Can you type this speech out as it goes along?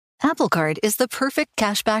Apple Card is the perfect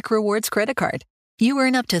cashback rewards credit card. You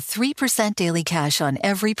earn up to 3% daily cash on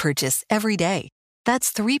every purchase every day.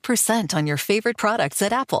 That's 3% on your favorite products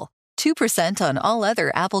at Apple, 2% on all other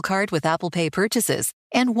Apple Card with Apple Pay purchases,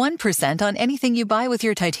 and 1% on anything you buy with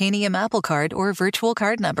your titanium Apple Card or virtual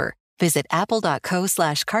card number. Visit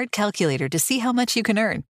apple.co/card calculator to see how much you can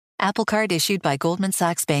earn. Apple Card issued by Goldman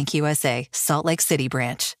Sachs Bank USA, Salt Lake City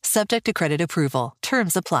branch. Subject to credit approval.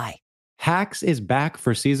 Terms apply. Hacks is back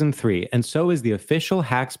for season 3, and so is the official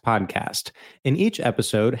Hacks podcast. In each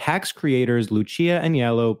episode, Hacks creators Lucia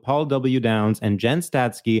Aniello, Paul W. Downs, and Jen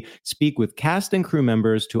Statsky speak with cast and crew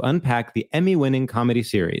members to unpack the Emmy-winning comedy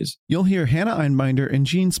series. You'll hear Hannah Einbinder and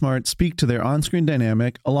Jean Smart speak to their on-screen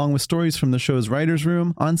dynamic, along with stories from the show's writer's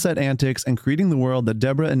room, on-set antics, and creating the world that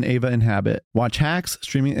Deborah and Ava inhabit. Watch Hacks,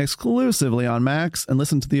 streaming exclusively on Max, and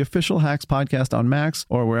listen to the official Hacks podcast on Max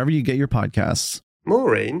or wherever you get your podcasts.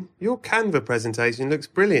 Maureen, your Canva presentation looks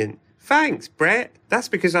brilliant. Thanks, Brett. That's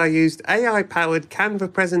because I used AI-powered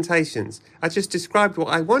Canva presentations. I just described what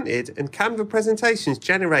I wanted and Canva presentations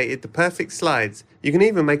generated the perfect slides. You can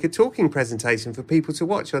even make a talking presentation for people to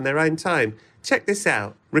watch on their own time. Check this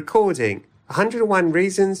out. Recording. 101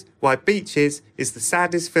 Reasons Why Beaches is the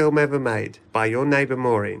Saddest Film Ever Made by your neighbour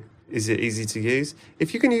Maureen. Is it easy to use?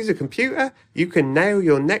 If you can use a computer, you can nail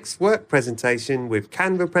your next work presentation with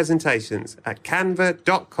Canva Presentations at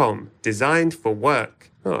canva.com, designed for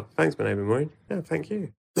work. Oh, thanks, my neighbour Maureen. No, thank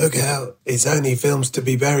you. Look out, it's only films to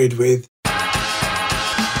be buried with.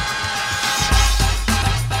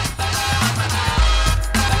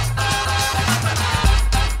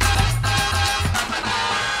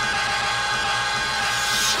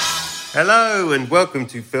 Hello and welcome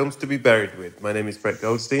to Films to be Buried With. My name is Brett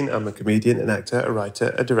Goldstein. I'm a comedian, an actor, a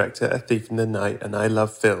writer, a director, a thief in the night, and I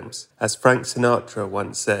love films. As Frank Sinatra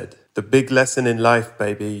once said, the big lesson in life,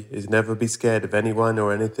 baby, is never be scared of anyone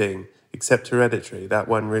or anything, except Hereditary. That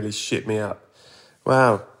one really shit me up.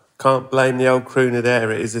 Wow, can't blame the old crooner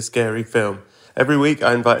there. It is a scary film. Every week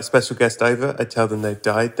I invite a special guest over, I tell them they've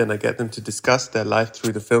died, then I get them to discuss their life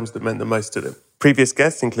through the films that meant the most to them. Previous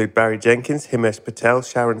guests include Barry Jenkins, Himesh Patel,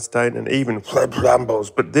 Sharon Stone, and even Fleb Rambles.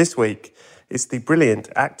 But this week, it's the brilliant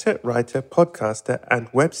actor, writer, podcaster, and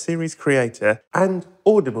web series creator and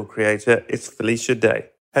Audible creator, it's Felicia Day.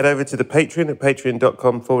 Head over to the Patreon at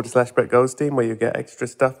patreon.com/Brett Goldstein, where you get extra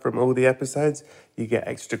stuff from all the episodes. You get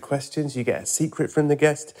extra questions, you get a secret from the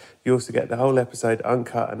guest. You also get the whole episode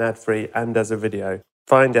uncut and ad-free and as a video.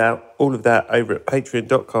 Find out all of that over at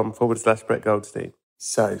patreon.com/Brett Goldstein.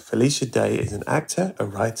 So, Felicia Day is an actor, a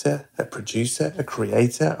writer, a producer, a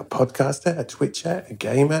creator, a podcaster, a twitcher, a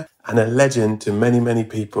gamer, and a legend to many, many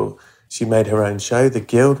people. She made her own show, The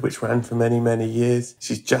Guild, which ran for many, many years.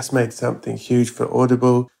 She's just made something huge for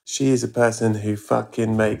Audible. She is a person who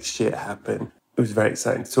fucking makes shit happen. It was very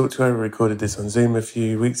exciting to talk to her. We recorded this on Zoom a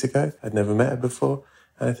few weeks ago. I'd never met her before,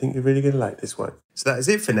 and I think you're really going to like this one. So that is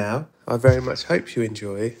it for now. I very much hope you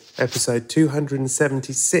enjoy episode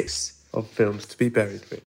 276 of Films to be Buried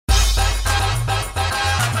With.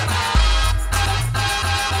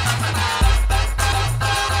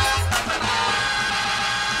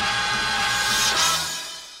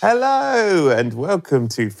 Hello and welcome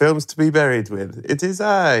to Films to be Buried With. It is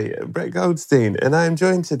I, Brett Goldstein, and I am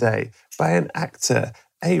joined today by an actor,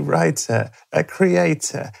 a writer, a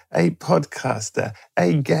creator, a podcaster,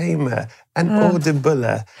 a gamer, an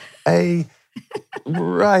audibler, a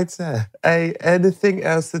writer, a anything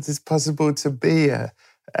else that is possible to be a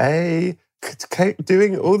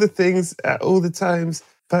doing all the things at all the times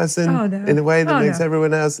person in a way that makes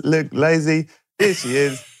everyone else look lazy. Here she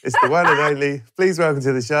is. It's the one and only. Please welcome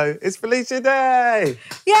to the show. It's Felicia Day.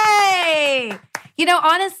 Yay! You know,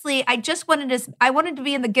 honestly, I wanted to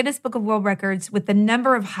be in the Guinness Book of World Records with the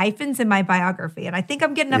number of hyphens in my biography, and I think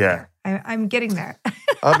I'm getting up there. I'm getting there.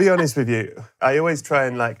 I'll be honest with you. I always try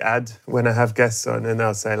and add when I have guests on, and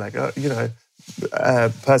I'll say a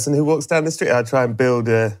person who walks down the street. I try and build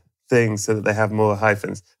a thing so that they have more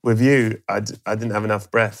hyphens. With you, I didn't have enough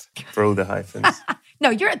breath for all the hyphens. No,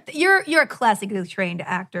 you're a classically trained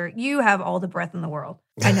actor. You have all the breath in the world.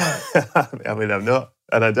 I know it. I mean, I'm not,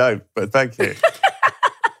 and I don't, but thank you.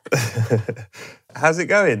 How's it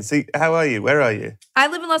going? See, how are you? Where are you? I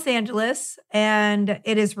live in Los Angeles, and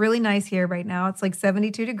it is really nice here right now. It's like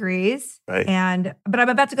 72 degrees. Right. But I'm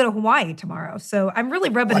about to go to Hawaii tomorrow, so I'm really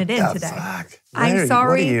rubbing it in today. Fuck? I'm sorry.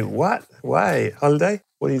 What are you? What? Why? Holiday?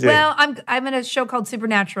 What are you doing? Well, I'm in a show called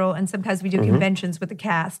Supernatural, and sometimes we do conventions with the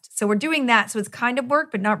cast. So we're doing that. So it's kind of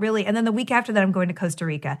work, but not really. And then the week after that, I'm going to Costa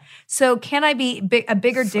Rica. So can I be a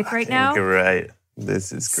bigger dick right now? Great.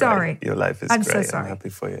 This is great. Sorry. Your life is I'm great. so sorry. I'm happy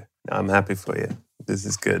for you. No, I'm happy for you. This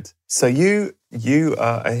is good. So you you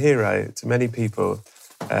are a hero to many people,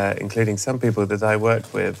 including some people that I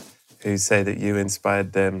work with who say that you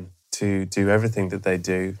inspired them to do everything that they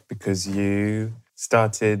do because you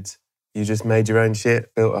just made your own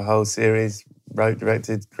shit, built a whole series, wrote,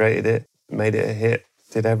 directed, created it, made it a hit,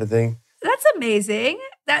 did everything. That's amazing.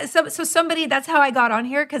 So somebody, that's how I got on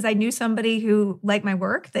here, because I knew somebody who liked my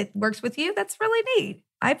work that works with you. That's really neat.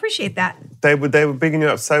 I appreciate that. They were bigging you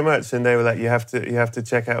up so much, and they were like, you have to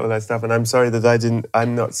check out all that stuff. And I'm sorry that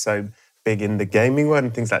I'm not so big in the gaming one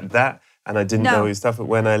and things like that. And I didn't know all your stuff, but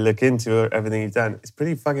when I look into everything you've done, it's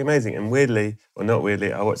pretty fucking amazing. And weirdly, or not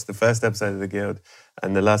weirdly, I watched the first episode of The Guild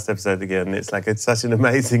and the last episode of The Guild, and it's such an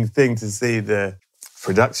amazing thing to see the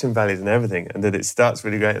production values and everything, and that it starts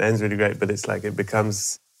really great and ends really great, but it's like it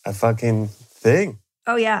becomes a fucking thing.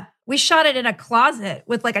 Oh, yeah. We shot it in a closet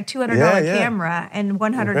with like a $200 camera and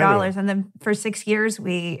 $100. Incredible. And then for 6 years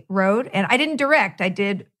we wrote, and I didn't direct. I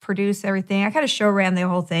did produce everything. I kind of show ran the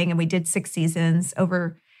whole thing, and we did 6 seasons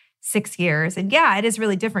over 6 years. And yeah, it is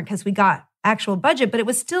really different because we got actual budget, but it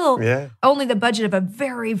was still only the budget of a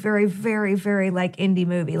very, very, very, very like indie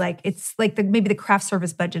movie. Like it's like maybe the craft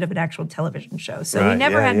service budget of an actual television show. So we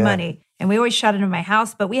never had money, and we always shot it in my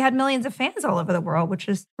house, but we had millions of fans all over the world, which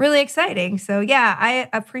is really exciting. So yeah, I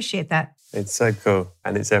appreciate that. It's so cool.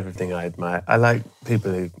 And it's everything I admire. I like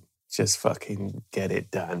people who just fucking get it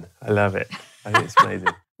done. I love it. I think it's amazing.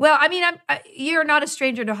 Well, I mean, you're not a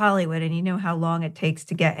stranger to Hollywood, and you know how long it takes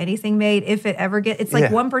to get anything made. If it ever gets, it's like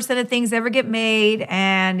 1% of things ever get made,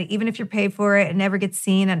 and even if you're paid for it, it never gets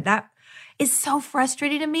seen, and that is so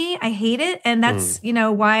frustrating to me. I hate it, and that's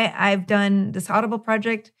why I've done this Audible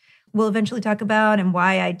project we'll eventually talk about, and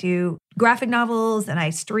why I do graphic novels and I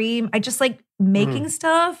stream. I just like making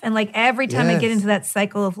stuff, and like every time I get into that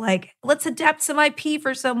cycle of like, let's adapt some IP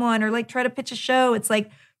for someone or like try to pitch a show, it's like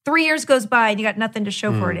 3 years goes by and you got nothing to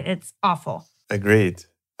show for it. It's awful. Agreed.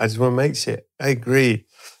 I just want to make shit. I agree.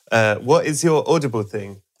 What is your Audible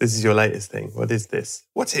thing? This is your latest thing. What is this?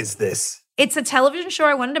 What is this? It's a television show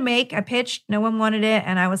I wanted to make. I pitched, no one wanted it.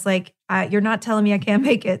 And I was like, you're not telling me I can't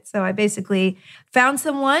make it. So I basically found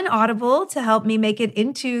someone, Audible, to help me make it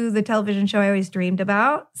into the television show I always dreamed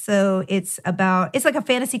about. So it's like a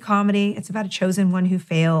fantasy comedy. It's about a chosen one who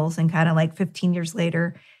fails and kind of like 15 years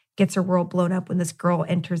later gets her world blown up when this girl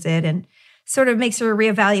enters it and sort of makes her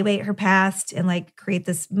reevaluate her past and like create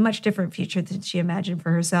this much different future than she imagined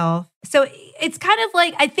for herself. So it's kind of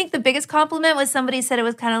like, I think the biggest compliment was somebody said it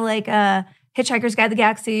was kind of like Hitchhiker's Guide to the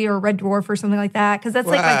Galaxy or Red Dwarf or something like that. Because that's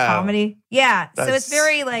like my comedy. Yeah. So it's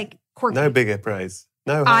very like quirky. No bigger praise.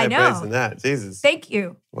 No higher praise than that. Jesus. Thank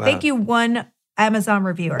you. Wow. Thank you, one Amazon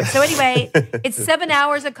reviewer. So anyway, it's 7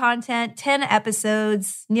 hours of content, 10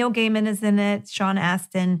 episodes. Neil Gaiman is in it. Sean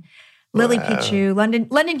Astin. Lily Pichu,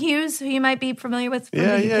 London Hughes, who you might be familiar with from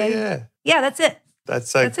the UK. Yeah, that's it.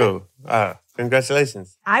 That's cool.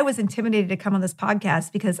 Congratulations. I was intimidated to come on this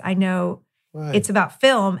podcast because I know it's about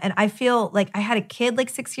film, and I feel like I had a kid like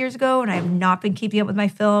 6 years ago, and I have not been keeping up with my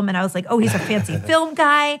film, and I was like, oh, he's a fancy film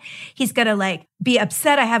guy. He's going to like be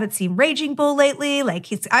upset I haven't seen Raging Bull lately. Like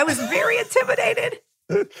I was very intimidated.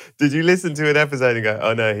 Did you listen to an episode and go,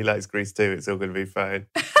 oh no, he likes Grease too, it's all going to be fine?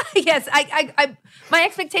 Yes, I my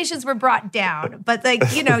expectations were brought down, but like,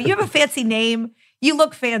 you have a fancy name, you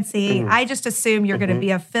look fancy. I just assume you're going to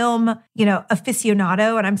be a film,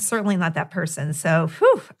 aficionado, and I'm certainly not that person. So,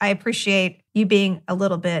 I appreciate you being a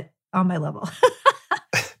little bit on my level.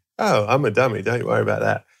 Oh, I'm a dummy. Don't worry about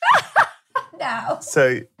that. No.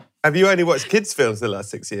 So, have you only watched kids' films the last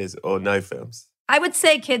 6 years or no films? I would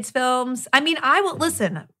say kids' films. I mean, I will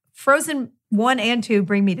listen. Frozen 1 and 2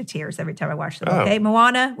 bring me to tears every time I watch them. Okay,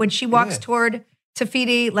 Moana, when she walks toward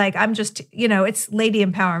Tafiti, like I'm just, it's lady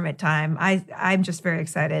empowerment time. I'm just very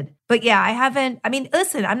excited. But yeah, I haven't. I mean,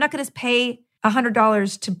 listen, I'm not going to pay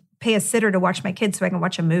 $100 to pay a sitter to watch my kids so I can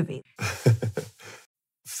watch a movie.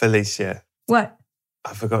 Felicia. What?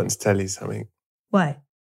 I've forgotten to tell you something. What?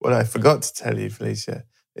 What I forgot to tell you, Felicia,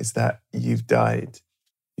 is that you've died.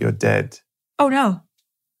 You're dead. Oh, no.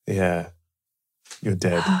 Yeah. You're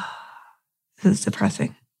dead. This is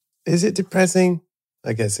depressing. Is it depressing?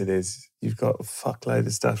 I guess it is. You've got a fuckload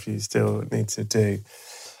of stuff you still need to do.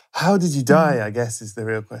 How did you die, I guess, is the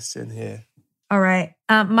real question here. All right.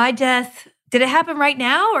 My death, did it happen right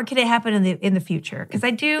now or can it happen in the future? Because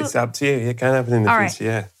I do... It's up to you. It can happen in the future,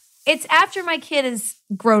 yeah. It's after my kid is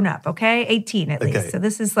grown up, okay? 18 at least. So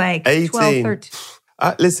this is like 18. 12, 13.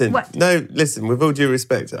 Listen, with all due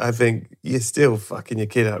respect, I think you're still fucking your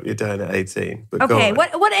kid up. You're doing at 18. But okay,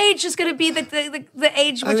 what age is going to be the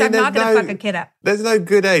age which I'm not going to fuck a kid up? There's no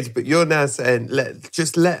good age, but you're now saying,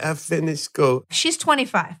 let her finish school. She's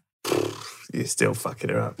 25. You're still fucking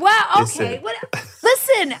her up. Wow, okay.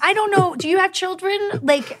 Listen, I don't know. Do you have children?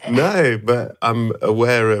 No, but I'm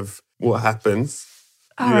aware of what happens.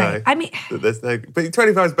 All right. I mean, there's no. But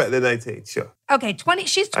 25 is better than 18, sure. Okay, 20.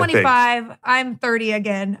 She's 25. I'm 30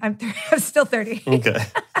 again. I'm still 30.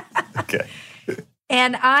 Okay.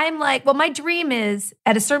 And I'm like, well, my dream is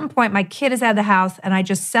at a certain point, my kid is out of the house and I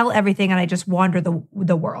just sell everything and I just wander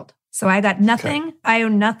the world. So I got nothing. Okay. I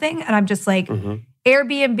own nothing. And I'm just like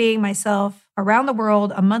Airbnb-ing myself around the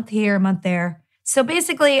world, a month here, a month there. So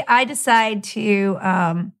basically, I decide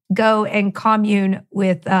to go and commune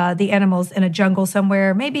with the animals in a jungle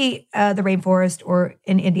somewhere, maybe the rainforest or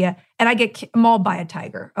in India, and I get mauled by a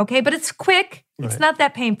tiger, okay? But it's quick. It's not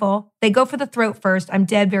that painful. They go for the throat first. I'm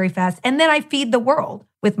dead very fast. And then I feed the world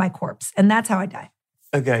with my corpse, and that's how I die.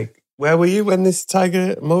 Okay. Where were you when this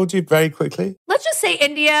tiger mauled you very quickly? Let's just say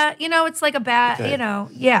India. It's like a bad,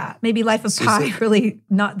 maybe Life of Pi, really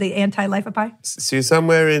not the anti-Life of Pi. So you're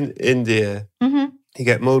somewhere in India. Mm-hmm. You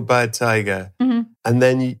get mauled by a tiger, and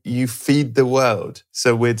then you feed the world.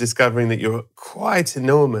 So we're discovering that you're quite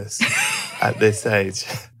enormous at this age.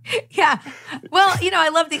 Yeah. Well, I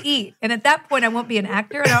love to eat. And at that point, I won't be an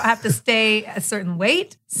actor. I don't have to stay a certain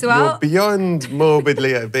weight. So you're beyond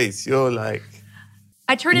morbidly obese. You're like...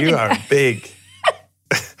 You are big.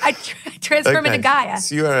 I transform into Gaia.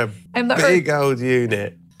 So you are a big old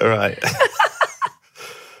unit. All right.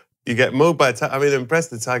 You get mauled by a tiger. I mean, I'm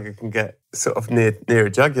impressed the tiger can get sort of near a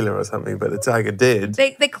jugular or something, but the tiger did.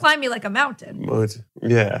 They climb me like a mountain.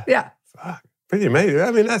 Yeah. Yeah. Fuck. Pretty amazing.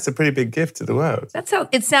 I mean, that's a pretty big gift to the world. That's how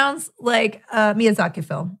it sounds like a Miyazaki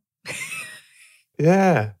film.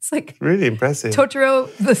 Yeah. It's like really impressive.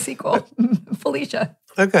 Totoro, the sequel, Felicia.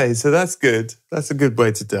 Okay, so that's good. That's a good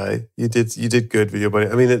way to die. You did good with your body.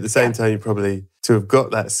 I mean, at the same time, you probably, to have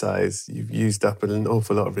got that size, you've used up an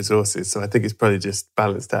awful lot of resources. So I think it's probably just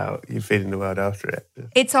balanced out. You're feeding the world after it.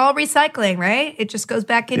 It's all recycling, right? It just goes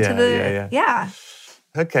back into Yeah.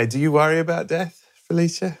 Okay, do you worry about death,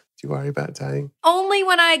 Felicia? Do you worry about dying? Only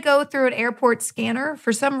when I go through an airport scanner.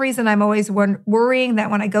 For some reason, I'm always worrying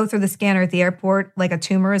that when I go through the scanner at the airport, like a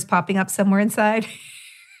tumor is popping up somewhere inside.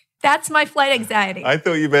 That's my flight anxiety. I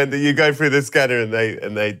thought you meant that you go through the scanner and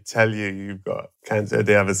they tell you you've got cancer.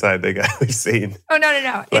 The other side, they go, we've seen. Oh, no.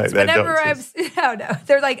 Like it's whenever no.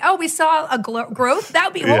 They're like, oh, we saw a growth? That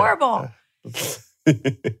would be horrible.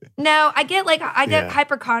 No, I get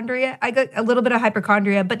hypochondria. I get a little bit of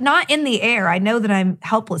hypochondria, but not in the air. I know that I'm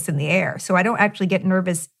helpless in the air. So I don't actually get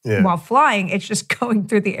nervous while flying. It's just going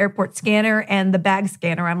through the airport scanner and the bag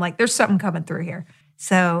scanner. I'm like, there's something coming through here.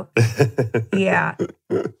 So, yeah.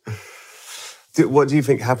 What do you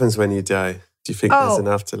think happens when you die? Do you think there's an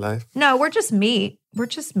afterlife? No, we're just meat.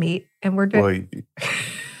 And we're Well,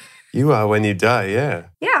 you are when you die, yeah.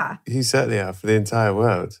 Yeah. You certainly are for the entire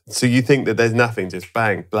world. So you think that there's nothing, just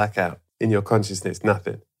bang, blackout in your consciousness,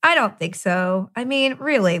 nothing? I don't think so. I mean,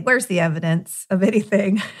 really, where's the evidence of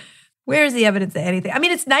anything? Where's the evidence of anything? I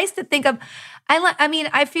mean, it's nice to think of.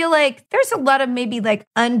 I feel like there's a lot of maybe like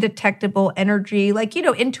undetectable energy, like,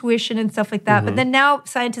 intuition and stuff like that. Mm-hmm. But then now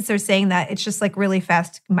scientists are saying that it's just like really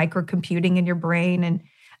fast microcomputing in your brain. And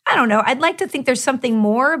I don't know. I'd like to think there's something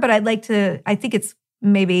more, but I think it's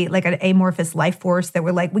maybe like an amorphous life force that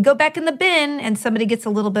we're like, we go back in the bin and somebody gets a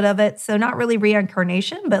little bit of it. So not really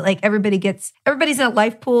reincarnation, but like everybody's in a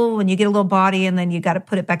life pool and you get a little body and then you got to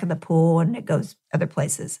put it back in the pool and it goes other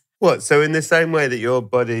places. What? So in the same way that your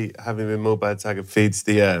body, having been mauled by a tiger, feeds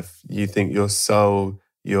the earth, you think your soul,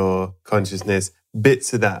 your consciousness,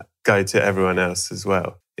 bits of that go to everyone else as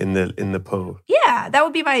well in the pool? Yeah, that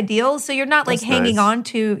would be my ideal. So you're not like hanging on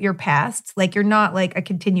to your past, like you're not like a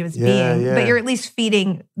continuous being, but you're at least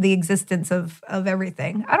feeding the existence of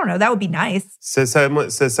everything. I don't know. That would be nice. So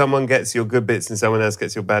someone gets your good bits and someone else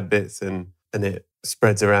gets your bad bits and it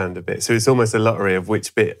spreads around a bit. So it's almost a lottery of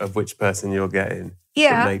which bit of which person you're getting.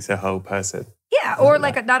 Yeah. That makes a whole person. Yeah, or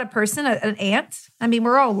like not a person, an ant. I mean,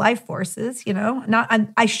 we're all life forces,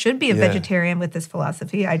 I should be a vegetarian with this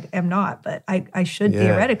philosophy. I am not, but I should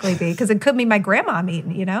theoretically be, because it could be my grandma I'm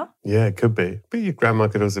eating, Yeah, it could be. But your grandma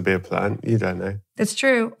could also be a plant. You don't know. That's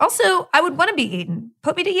true. Also, I would want to be eaten.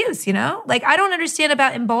 Put me to use, Like, I don't understand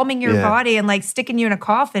about embalming your body and like sticking you in a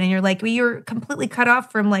coffin and you're like, well, you're completely cut off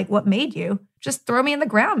from like what made you. Just throw me in the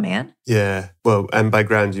ground, man. Yeah. Well, and by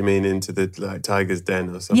ground, you mean into the like tiger's den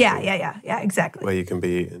or something? Yeah, exactly. Where you can be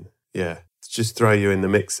eaten. Yeah. Just throw you in the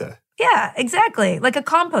mixer. Yeah, exactly. Like a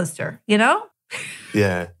composter,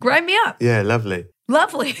 Yeah. Grind me up. Yeah, lovely.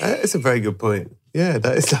 Lovely. That's a very good point. Yeah,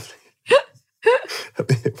 that is lovely.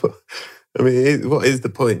 I mean, what is the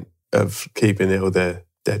point of keeping all the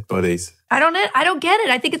Dead bodies. I don't get it.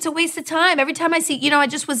 I think it's a waste of time. Every time I see, I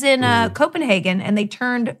just was in Copenhagen and they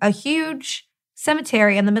turned a huge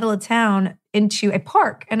cemetery in the middle of town into a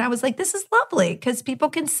park. And I was like, this is lovely because people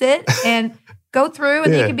can sit and go through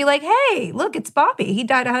and they can be like, hey, look, it's Bobby. He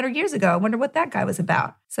died 100 years ago. I wonder what that guy was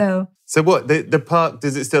about. So what, the park,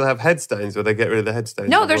 does it still have headstones or they get rid of the headstones?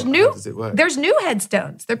 No, how does it work? There's new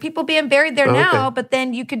headstones. There are people being buried there now, okay. But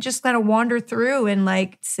then you could just kind of wander through and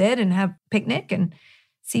like sit and have picnic and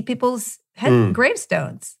see people's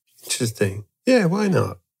gravestones. Interesting. Yeah, why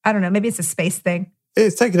not? I don't know. Maybe it's a space thing.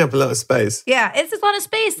 It's taking up a lot of space. Yeah, it's a lot of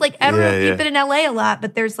space. Like, I don't know if you've been in LA a lot,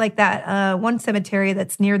 but there's like that one cemetery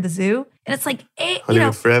that's near the zoo. And it's like,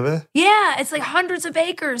 Hollywood Forever? Yeah, it's like hundreds of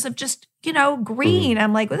acres of just, green.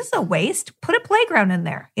 I'm like, well, this is a waste. Put a playground in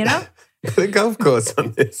there, Put a golf course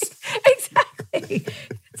on this. Exactly.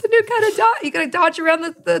 It's a new kind of dodge. You got to dodge around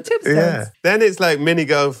the tombstones. Yeah. Then it's like mini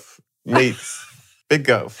golf meets big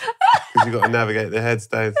golf because you've got to navigate the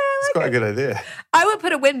headstones. It's quite a good idea. I would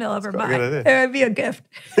put a windmill over mine. It would be a gift.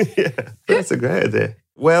 Yeah, that's a great idea.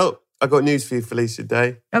 Well, I got news for you, Felicia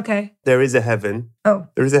Day. Okay. There is a heaven. Oh.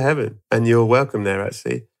 There is a heaven. And you're welcome there,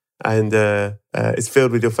 actually. And it's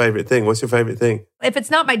filled with your favorite thing. What's your favorite thing? If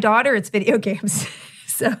it's not my daughter, it's video games.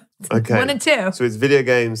 So it's 1 and 2. So it's video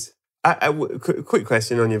games. Quick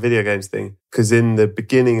question on your video games thing. Because in the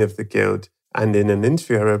beginning of the Guild and in an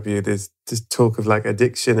interview I read you, there's just talk of like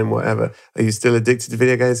addiction and whatever. Are you still addicted to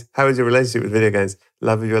video games? How is your relationship with video games?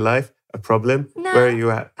 Love of your life? A problem? No. Where are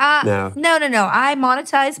you at now? No. I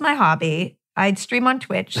monetize my hobby. I stream on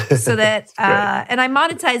Twitch so that, and I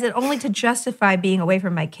monetize it only to justify being away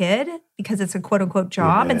from my kid because it's a quote unquote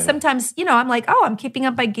job. Yeah. And sometimes, I'm like, I'm keeping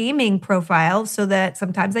up my gaming profile so that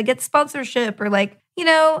sometimes I get sponsorship or like,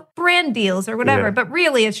 brand deals or whatever. Yeah. But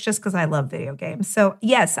really it's just because I love video games. So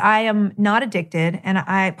yes, I am not addicted.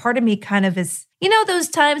 And part of me kind of is, those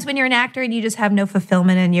times when you're an actor and you just have no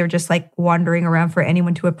fulfillment and you're just like wandering around for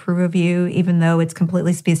anyone to approve of you, even though it's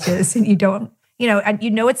completely specious and you don't,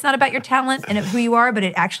 it's not about your talent and who you are, but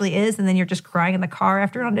it actually is. And then you're just crying in the car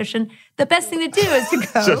after an audition. The best thing to do is to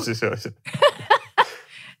go sure.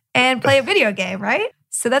 and play a video game, right?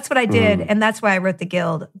 So that's what I did. And that's why I wrote The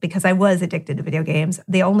Guild, because I was addicted to video games.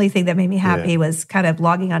 The only thing that made me happy was kind of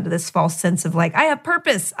logging onto this false sense of like, I have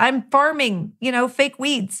purpose. I'm farming, fake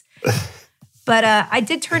weeds. But I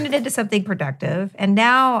did turn it into something productive. And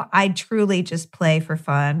now I truly just play for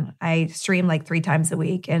fun. I stream like 3 times a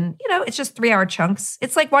week. And, it's just 3-hour chunks.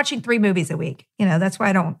 It's like watching 3 movies a week. That's why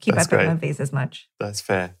I don't keep up with movies as much. That's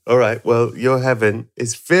fair. All right. Well, your heaven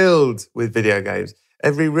is filled with video games.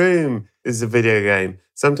 Every room is a video game.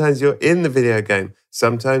 Sometimes you're in the video game.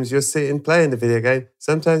 Sometimes you're sitting playing the video game.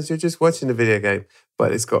 Sometimes you're just watching the video game.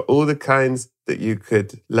 But it's got all the kinds that you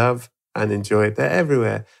could love and enjoy. They're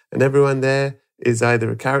everywhere. And everyone there is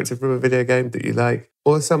either a character from a video game that you like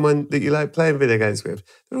or someone that you like playing video games with.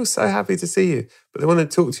 They're all so happy to see you, but they want to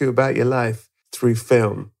talk to you about your life through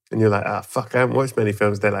film. And you're like, fuck, I haven't watched many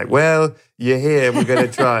films. They're like, well, you're here. We're going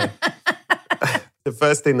to try. The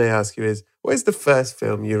first thing they ask you is, what is the first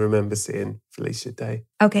film you remember seeing, Felicia Day?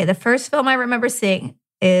 Okay, the first film I remember seeing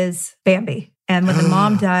is Bambi. And when the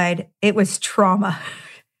mom died, it was trauma.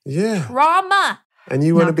 Yeah. Trauma. And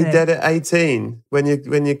you want to be dead at 18 when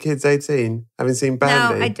your kid's 18, having seen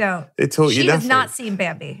Bambi? No, I don't. It taught you nothing. She has not seen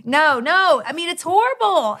Bambi. No. I mean, it's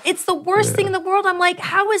horrible. It's the worst thing in the world. I'm like,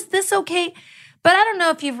 how is this okay? But I don't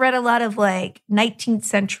know if you've read a lot of like 19th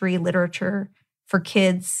century literature for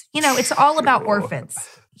kids. It's all about orphans.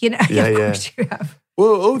 Yeah. Of course you have.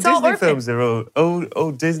 Well, all Disney films are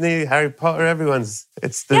all Disney, Harry Potter,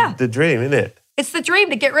 it's the dream, isn't it? It's the dream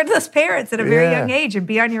to get rid of those parents at a very young age and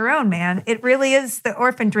be on your own, man. It really is the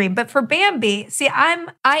orphan dream. But for Bambi, see, I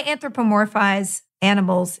anthropomorphize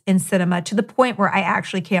animals in cinema to the point where I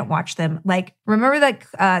actually can't watch them. Like, remember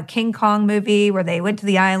that King Kong movie where they went to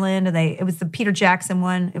the island and it was the Peter Jackson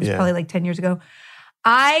one. It was probably like 10 years ago.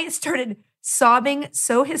 I started sobbing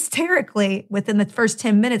so hysterically within the first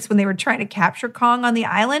 10 minutes when they were trying to capture Kong on the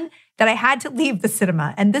island that I had to leave the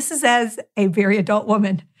cinema. And this is as a very adult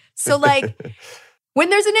woman. So like when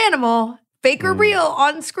there's an animal, fake or real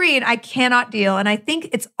on screen, I cannot deal. And I think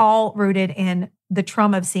it's all rooted in the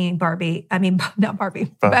trauma of seeing Barbie. I mean, not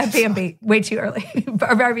Barbie, Bambi, way too early.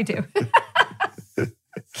 Barbie too.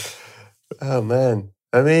 Oh man.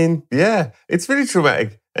 I mean, yeah, it's really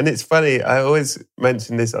traumatic. And it's funny, I always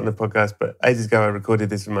mention this on the podcast, but ages ago I recorded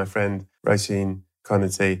this with my friend, Roisin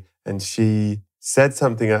Connerty, and she said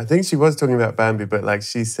something, I think she was talking about Bambi, but like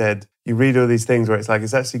she said, you read all these things where it's like,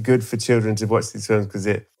 it's actually good for children to watch these films because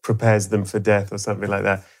it prepares them for death or something like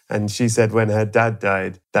that. And she said when her dad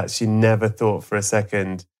died, that she never thought for a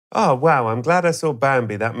second Oh, wow. I'm glad I saw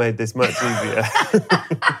Bambi. That made this much easier.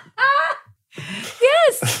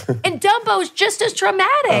 Yes. And Dumbo's just as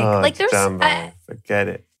traumatic. Oh, like there's Dumbo. Forget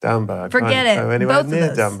it. Dumbo. I Forget can't it. go anywhere Both of near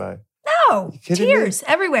those. Dumbo. No, tears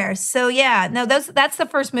everywhere. So yeah, no, that's the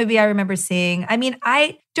first movie I remember seeing. I mean,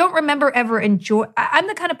 I don't remember ever I'm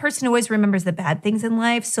the kind of person who always remembers the bad things in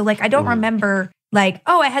life. So like, I don't remember like,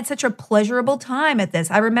 oh, I had such a pleasurable time at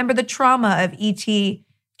this. I remember the trauma of E.T.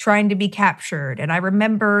 trying to be captured. And I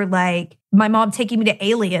remember like my mom taking me to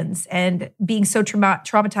Aliens and being so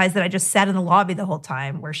traumatized that I just sat in the lobby the whole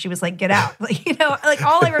time where she was like, get out. Like, you know, like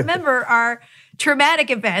all I remember are traumatic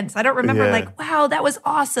events. I don't remember like, wow, that was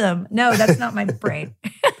awesome. No, that's not my brain.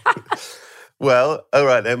 Well, all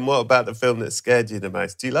right then. What about the film that scared you the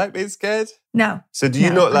most? Do you like being scared? No. So do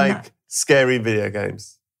you not like scary video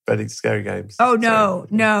games? Very scary games? Oh,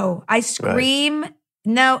 no. I scream. Right.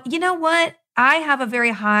 No, you know what? I have a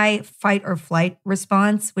very high fight or flight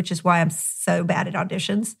response, which is why I'm so bad at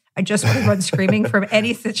auditions. I just want to run screaming from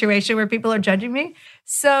any situation where people are judging me.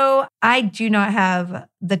 So I do not have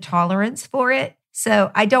the tolerance for it.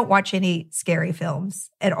 So I don't watch any scary films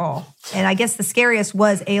at all. And I guess the scariest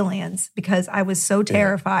was Aliens because I was so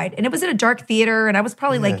terrified. And it was in a dark theater and I was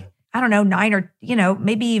probably like, I don't know, 9 or, you know,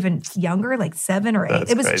 maybe even younger, like 7 or 8.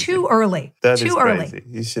 That's it was crazy. Too early. That too is early. Crazy.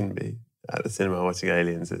 You shouldn't be at the cinema watching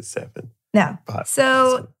Aliens at 7. No. But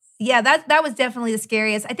so yeah, that was definitely the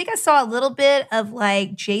scariest. I think I saw a little bit of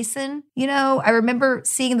like Jason, you know, I remember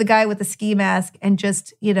seeing the guy with the ski mask and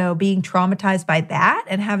just, you know, being traumatized by that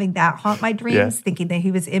and having that haunt my dreams, thinking that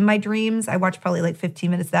he was in my dreams. I watched probably like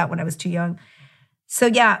 15 minutes of that when I was too young. So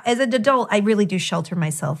yeah, as an adult, I really do shelter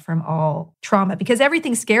myself from all trauma because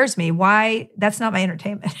everything scares me. Why? That's not my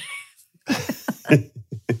entertainment.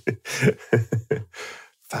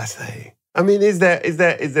 Fascinating. I mean, is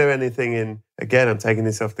there anything in, again, I'm taking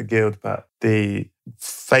this off the guild, but the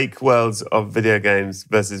fake worlds of video games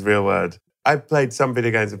versus real world? I've played some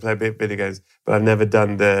video games, I've played video games, but I've never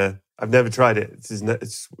tried it.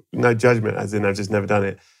 It's no judgment, as in I've just never done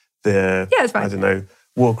it. It's fine. I don't know,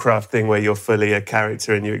 Warcraft thing where you're fully a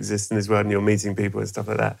character and you exist in this world and you're meeting people and stuff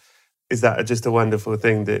like that. Is that just a wonderful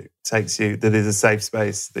thing that that is a safe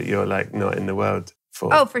space that you're like not in the world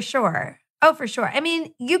for? Oh, for sure. I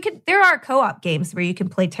mean, there are co-op games where you can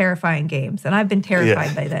play terrifying games, and I've been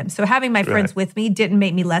terrified by them. So having my friends with me didn't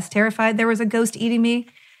make me less terrified. There was a ghost eating me.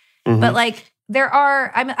 Mm-hmm. But like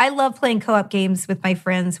I love playing co-op games with my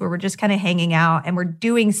friends where we're just kind of hanging out and we're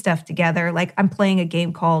doing stuff together. Like I'm playing a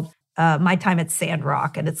game called My Time at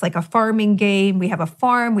Sandrock, and it's like a farming game. We have a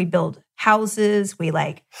farm, we build houses, we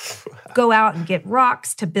like go out and get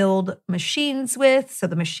rocks to build machines with. So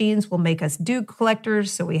the machines will make us dew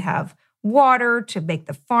collectors. So we have water to make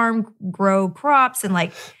the farm grow crops, and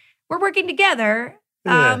like we're working together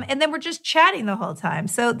and then we're just chatting the whole time.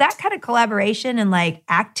 So that kind of collaboration and like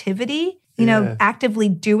activity, you know, actively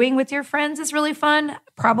doing with your friends is really fun.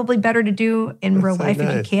 Probably better to do in real life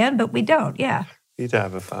if you can, but we don't. You don't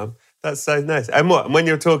have a farm. That's so nice. And when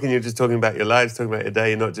you're talking, you're just talking about your lives, talking about your day.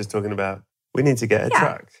 You're not just talking about, we need to get a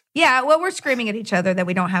truck. Yeah, well, we're screaming at each other that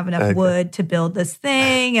we don't have enough wood to build this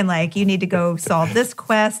thing. And like, you need to go solve this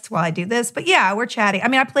quest while I do this. But yeah, we're chatting. I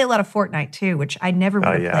mean, I play a lot of Fortnite too, which I never would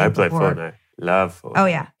have played I play before. Fortnite. Love Fortnite. Oh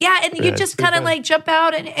yeah. Yeah, and you just kind of like jump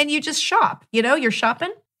out and you just shop. You know, you're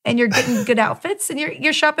shopping and you're getting good outfits and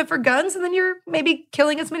you're shopping for guns and then you're maybe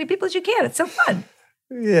killing as many people as you can. It's so fun.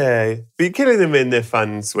 Yeah. But you're killing them in their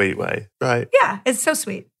fun, sweet way, right? Yeah, it's so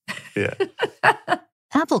sweet. Yeah.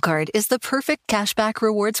 Apple Card is the perfect cashback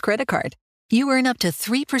rewards credit card. You earn up to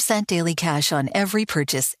 3% daily cash on every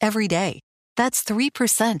purchase every day. That's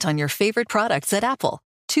 3% on your favorite products at Apple,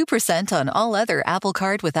 2% on all other Apple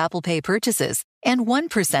Card with Apple Pay purchases, and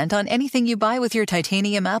 1% on anything you buy with your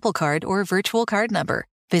titanium Apple Card or virtual card number.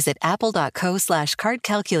 Visit apple.co/card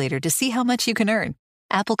calculator to see how much you can earn.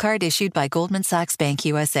 Apple Card issued by Goldman Sachs Bank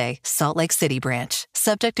USA, Salt Lake City branch.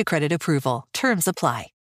 Subject to credit approval. Terms apply.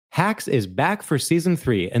 Hacks is back for season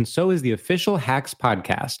 3, and so is the official Hacks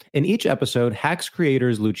podcast. In each episode, Hacks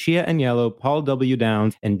creators Lucia Agnello, Paul W.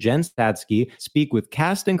 Downs, and Jen Statsky speak with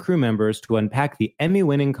cast and crew members to unpack the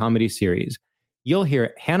Emmy-winning comedy series. You'll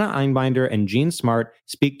hear Hannah Einbinder and Jean Smart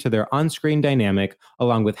speak to their on-screen dynamic,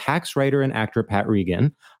 along with Hacks writer and actor Pat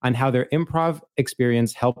Regan, on how their improv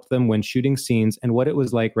experience helped them when shooting scenes and what it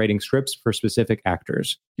was like writing scripts for specific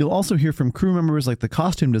actors. You'll also hear from crew members like the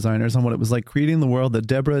costume designers on what it was like creating the world that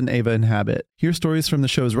Deborah and Ava inhabit. Hear stories from the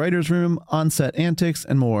show's writer's room, on-set antics,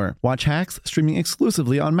 and more. Watch Hacks streaming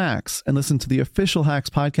exclusively on Max, and listen to the official Hacks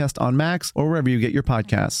podcast on Max or wherever you get your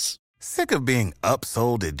podcasts. Sick of being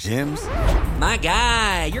upsold at gyms? My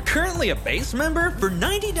guy, you're currently a base member? For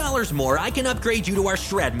 $90 more, I can upgrade you to our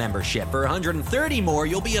Shred membership. For $130 more,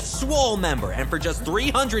 you'll be a Swole member. And for just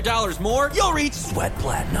 $300 more, you'll reach Sweat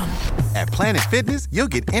Platinum. At Planet Fitness, you'll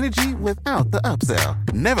get energy without the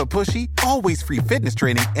upsell. Never pushy, always free fitness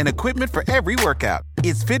training and equipment for every workout.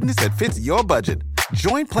 It's fitness that fits your budget.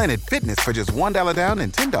 Join Planet Fitness for just $1 down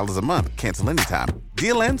and $10 a month. Cancel anytime.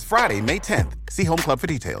 Deal ends Friday, May 10th. See Home Club for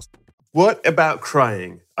details. What about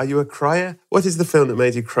crying? Are you a crier? What is the film that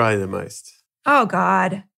made you cry the most? Oh,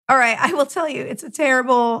 God. All right. I will tell you, it's a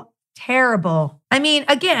terrible, terrible. I mean,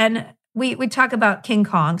 again, we talk about King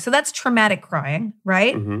Kong. So that's traumatic crying,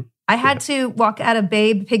 right? Mm-hmm. I had to walk out of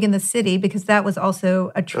Babe, Pig in the City because that was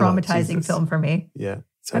also a traumatizing film for me. Yeah.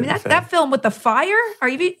 I mean, that film with the fire,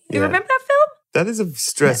 you remember that film? That is a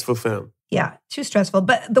stressful film. Yeah, too stressful.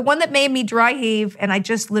 But the one that made me dry heave and I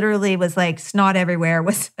just literally was like snot everywhere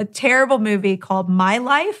was a terrible movie called My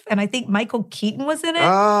Life. And I think Michael Keaton was in it.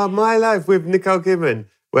 Ah, My Life with Nicole Kidman,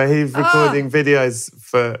 where he's recording videos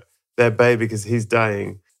for their baby because he's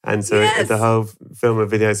dying. And so the whole film of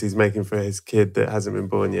videos he's making for his kid that hasn't been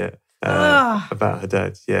born yet about her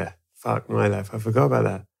dad. Yeah, fuck My Life. I forgot about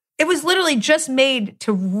that. It was literally just made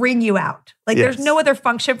to wring you out. Like, there's no other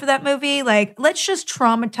function for that movie. Like, let's just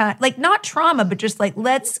traumatize, like, not trauma, but just like,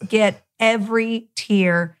 let's get every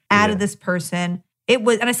tear out of this person. It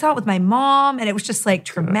was, and I saw it with my mom, and it was just like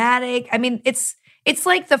traumatic. I mean, it's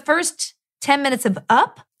like the first 10 minutes of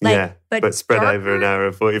Up. Like, but spread over an hour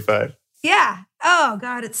and 45. Yeah. Oh,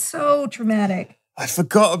 God, it's so traumatic. I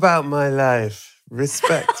forgot about My Life.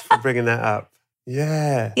 Respect for bringing that up.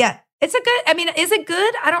 Yeah. Yeah. It's a good, I mean, is it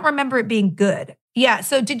good? I don't remember it being good. Yeah.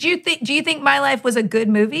 So do you think My Life was a good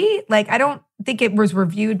movie? Like, I don't think it was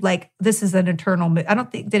reviewed like this is an eternal movie. I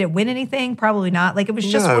don't think, did it win anything? Probably not. Like, it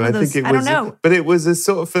was just one of those, I don't know. But it was a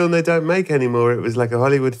sort of film they don't make anymore. It was like a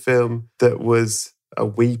Hollywood film that was a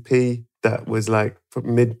weepy, that was like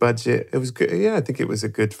mid-budget. It was good. Yeah, I think it was a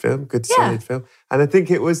good film, solid film. And I think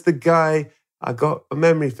it was the guy, I got a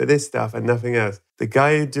memory for this stuff and nothing else. The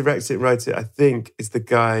guy who directs it and writes it, I think, is the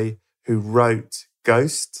guy who wrote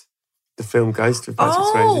Ghost, the film Ghost with Patrick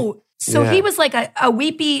Swayze. So he was like a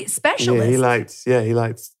weepy specialist. Yeah, he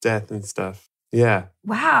liked death and stuff. Yeah.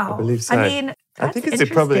 Wow. I believe so. I mean, I think it's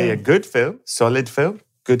probably a good film, solid film,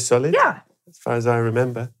 good solid. Yeah. As far as I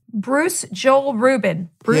remember. Bruce Joel Rubin.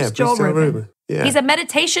 Bruce Joel Rubin. Yeah. He's a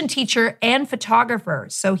meditation teacher and photographer.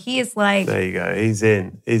 So he is like... There you go. He's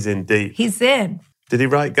in deep. He's in. Did he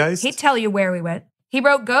write Ghost? He'd tell you where we went. He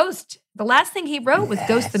wrote Ghost. The last thing he wrote was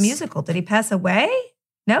Ghost the Musical. Did he pass away?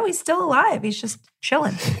 No, he's still alive. He's just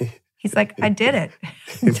chilling. He's like, I did it.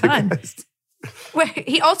 I'm done. Wait,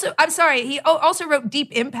 he also wrote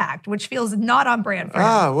Deep Impact, which feels not on brand for him.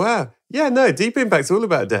 Ah, wow. Yeah, no, Deep Impact's all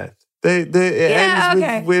about death. It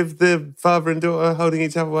ends with the father and daughter holding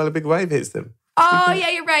each other while a big wave hits them. Oh, yeah,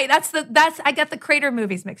 you're right. I got the Crater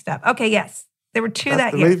movies mixed up. Okay, yes. There were two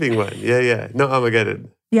that year. That's the moving one. Yeah. Not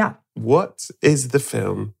Armageddon. Yeah. What is the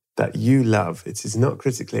film that you love? It is not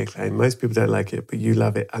critically acclaimed. Most people don't like it, but you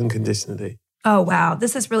love it unconditionally. Oh, wow.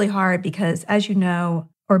 This is really hard because, as you know,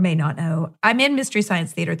 or may not know, I'm in Mystery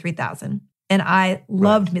Science Theater 3000, and I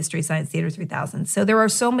loved Mystery Science Theater 3000. So there are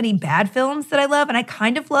so many bad films that I love, and I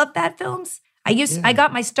kind of love bad films. I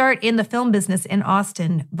got my start in the film business in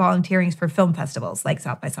Austin, volunteering for film festivals like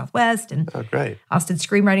South by Southwest and Austin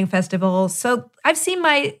Screenwriting Festival. So I've seen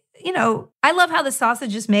I love how the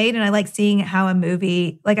sausage is made, and I like seeing how a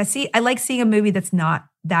movie, I like seeing a movie that's not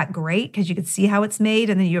that great because you can see how it's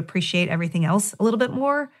made, and then you appreciate everything else a little bit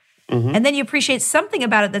more. Mm-hmm. And then you appreciate something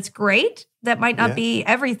about it that's great that might not be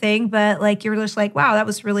everything, but like you're just like, wow, that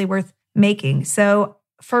was really worth making. So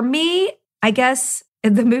for me, I guess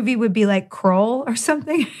the movie would be like Kroll or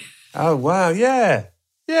something. Oh, wow. Yeah.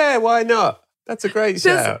 Yeah, why not? That's a great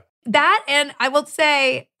shout. That, and I will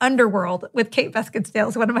say Underworld with Kate Beckinsale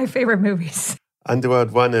is one of my favorite movies.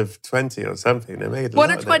 Underworld 1 of 20 or something. They made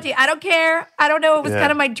 1 of 20. I don't care. I don't know. It was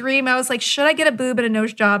kind of my dream. I was like, should I get a boob and a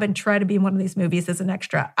nose job and try to be in one of these movies as an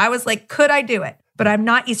extra? I was like, could I do it? But I'm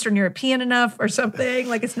not Eastern European enough or something.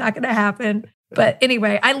 Like, it's not going to happen. But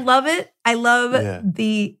anyway, I love it. I love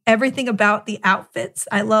everything about the outfits.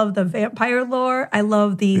 I love the vampire lore. I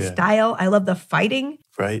love the style. I love the fighting.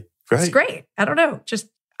 Great. It's great. I don't know.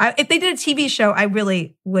 If they did a TV show, I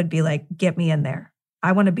really would be like, get me in there.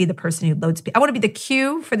 I want to be the person who loads people. I want to be the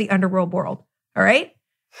Q for the underworld world. All right?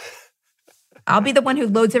 I'll be the one who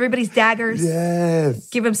loads everybody's daggers. Yes. I'll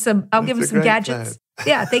give him some gadgets. Plan.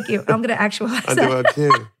 Yeah, thank you. I'm going to actualize Underworld that.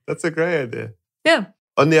 Q. That's a great idea. Yeah.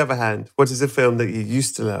 On the other hand, what is a film that you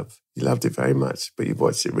used to love? You loved it very much, but you've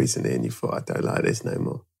watched it recently and you thought, I don't like this no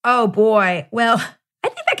more. Oh boy. Well, I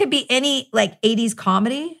think that could be any like 80s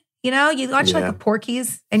comedy. You know, you watch like a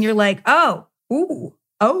Porky's and you're like, oh, ooh,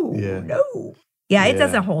 oh, no. Yeah, it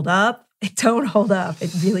doesn't hold up. It don't hold up.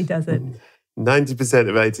 It really doesn't. 90%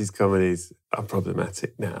 of 80s comedies are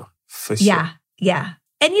problematic now, for sure. Yeah.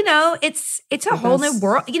 And, you know, it's a whole new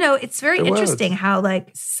world. You know, it's very interesting how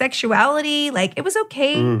like sexuality, like it was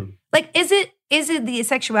okay. Like, is it the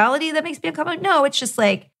sexuality that makes me uncomfortable? No, it's just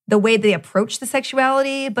like the way they approach the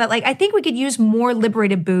sexuality. But like, I think we could use more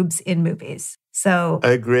liberated boobs in movies. So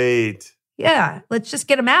agreed. Yeah, let's just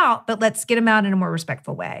get them out, but let's get them out in a more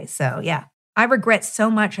respectful way. So yeah, I regret so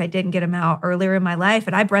much I didn't get them out earlier in my life,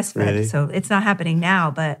 and I breastfed, so it's not happening now.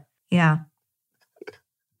 But yeah.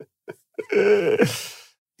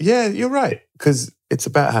 Yeah, you're right, because it's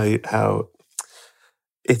about how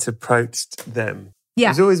it approached them.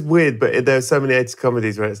 Yeah. It's always weird, but there are so many 80s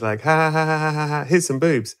comedies where it's like, ha, ha, ha, ha, ha, ha, here's some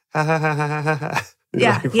boobs. Ha, ha, ha, ha, ha, ha.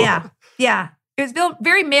 Yeah, like, yeah. It was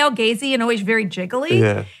very male gazy and always very jiggly.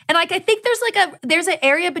 Yeah. And like, I think there's an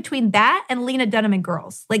area between that and Lena Dunham and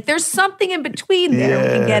Girls. Like there's something in between there we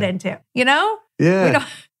can get into, you know? Yeah.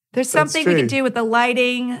 There's something we can do with the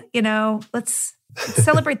lighting, you know, let's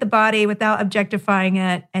celebrate the body without objectifying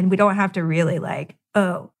it. And we don't have to really like,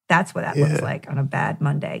 oh, that's what that looks like on a bad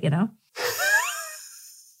Monday, you know?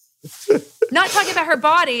 Not talking about her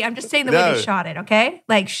body. I'm just saying the way they shot it, okay?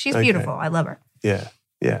 Like, she's beautiful. I love her. Yeah.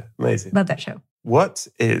 Amazing. Love that show. What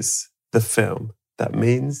is the film that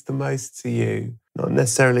means the most to you? Not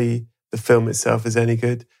necessarily the film itself is any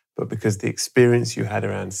good, but because the experience you had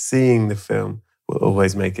around seeing the film will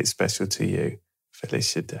always make it special to you.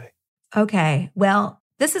 Felicia Day. Okay. Well,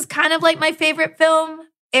 this is kind of like my favorite film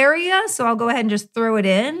area, so I'll go ahead and just throw it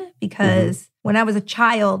in because when I was a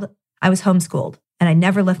child, I was homeschooled and I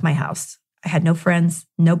never left my house. I had no friends,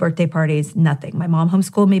 no birthday parties, nothing. My mom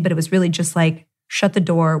homeschooled me, but it was really just like, shut the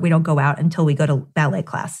door. We don't go out until we go to ballet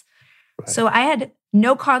class. Right. So I had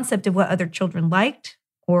no concept of what other children liked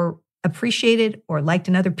or appreciated or liked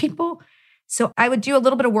in other people. So I would do a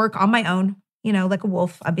little bit of work on my own, you know, like a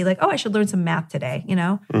wolf. I'd be like, oh, I should learn some math today, you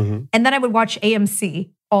know? And then I would watch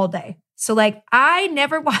AMC all day. So like I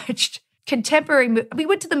never watched contemporary. We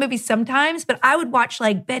went to the movies sometimes, but I would watch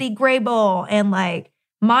like Betty Grable, and like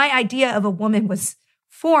my idea of a woman was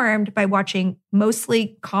formed by watching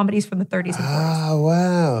mostly comedies from the 30s and 40s. Oh,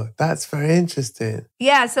 wow. That's very interesting.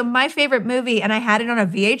 Yeah. So my favorite movie, and I had it on a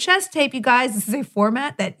VHS tape, you guys. This is a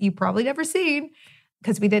format that you probably never seen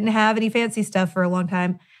because we didn't have any fancy stuff for a long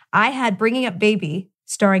time. I had Bringing Up Baby,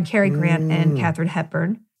 starring Cary Grant and Katharine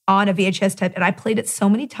Hepburn, on a VHS tape. And I played it so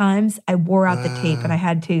many times, I wore out the tape and I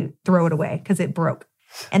had to throw it away because it broke.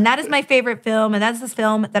 And that is my favorite film. And that's this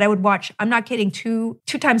film that I would watch, I'm not kidding, two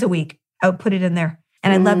times a week. I would put it in there.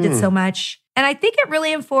 And I loved it so much. And I think it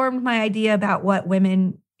really informed my idea about what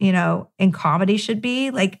women, you know, in comedy should be.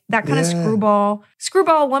 Like that kind of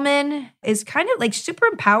screwball woman is kind of like super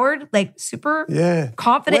empowered, like super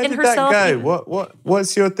confident in herself. Where did that go?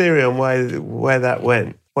 What's your theory on where that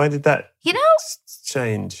went? Why did that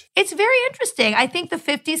change? It's very interesting. I think the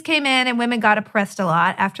 50s came in and women got oppressed a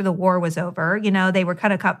lot after the war was over. You know, they were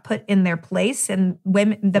kind of got put in their place, and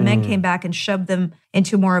the men came back and shoved them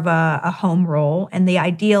into more of a home role. And the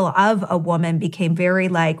ideal of a woman became very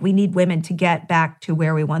like, we need women to get back to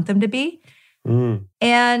where we want them to be.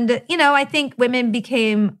 And, you know, I think women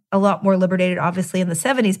became a lot more liberated, obviously, in the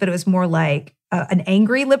 70s, but it was more like an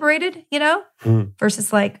angry liberated, you know,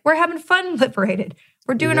 versus like, we're having fun liberated.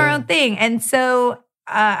 We're doing our own thing. And so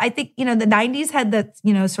I think, you know, the 90s had the,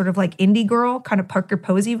 you know, sort of like indie girl kind of Parker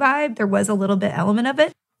Posey vibe. There was a little bit element of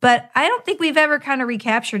it, but I don't think we've ever kind of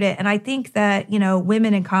recaptured it. And I think that, you know,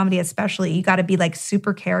 women in comedy, especially, you got to be like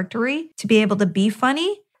super charactery to be able to be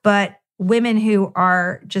funny. But women who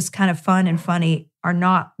are just kind of fun and funny are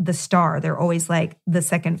not the star. They're always like the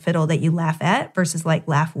second fiddle that you laugh at versus like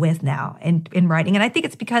laugh with now in writing. And I think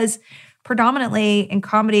it's because predominantly in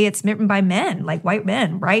comedy, it's written by men, like white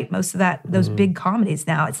men, right? Most of those big comedies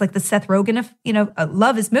now, it's like the Seth Rogen of, you know,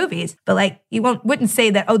 love his movies, but like you wouldn't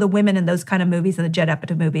say that, oh, the women in those kind of movies and the Judd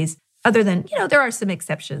Apatow movies, other than, you know, there are some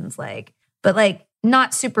exceptions, like, but like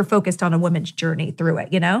not super focused on a woman's journey through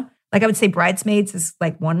it, you know? Like I would say Bridesmaids is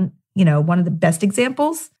like one of the best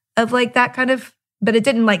examples of like that kind of, but it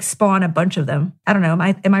didn't like spawn a bunch of them. I don't know.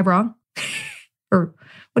 Am I wrong? Or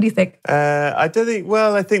what do you think? I don't think.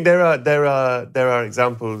 Well, I think there are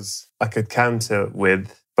examples I could counter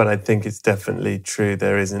with, but I think it's definitely true.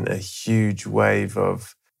 There isn't a huge wave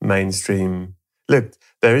of mainstream. Look,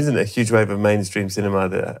 there isn't a huge wave of mainstream cinema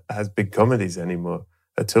that has big comedies anymore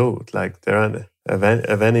at all. Like there aren't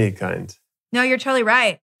of any kind. No, you're totally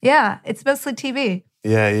right. Yeah, it's mostly TV.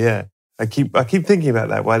 Yeah. I keep thinking about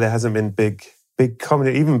that. Why there hasn't been big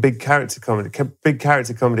comedy, even big character comedy. Big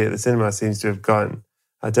character comedy at the cinema seems to have gone.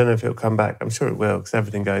 I don't know if it'll come back. I'm sure it will because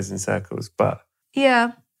everything goes in circles. But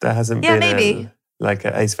yeah, there hasn't been maybe like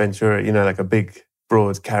an Ace Ventura, like a big,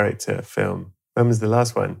 broad character film. When was the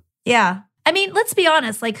last one? Yeah. I mean, let's be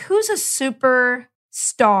honest. Like, who's a super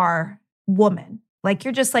star woman? Like,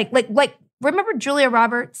 you're just like, remember Julia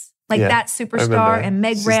Roberts? Like that superstar and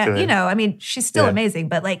Meg Rand, I mean, she's still amazing,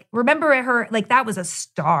 but like, remember her, like that was a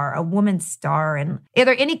star, a woman star. And are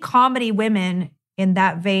there any comedy women in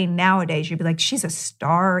that vein nowadays? You'd be like, she's a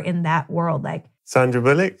star in that world. Like Sandra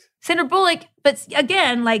Bullock, but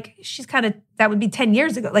again, like she's kind of, that would be 10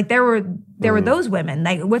 years ago. Like there were those women.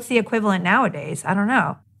 Like what's the equivalent nowadays? I don't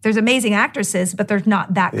know. There's amazing actresses, but there's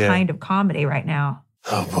not that kind of comedy right now.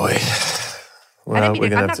 Oh boy. Well, we're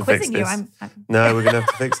going to have to fix this. No, we're going to have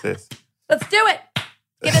to fix this. Let's do it.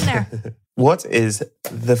 Get in there. What is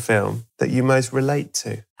the film that you most relate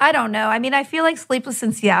to? I don't know. I mean, I feel like Sleepless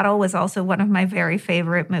in Seattle was also one of my very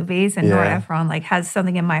favorite movies. And Nora Ephron has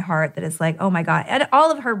something in my heart that is like, oh my God. And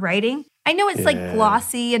all of her writing, I know it's like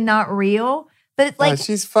glossy and not real, but it's like.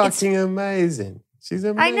 She's fucking amazing. She's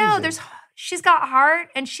amazing. I know. She's got heart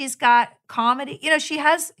and she's got comedy. She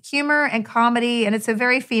has humor and comedy, and it's a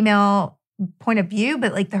very female point of view,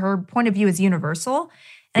 but like her point of view is universal.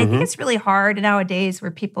 And I think it's really hard nowadays where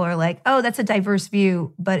people are like, oh, that's a diverse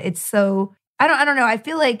view, but it's so, I don't know. I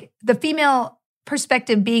feel like the female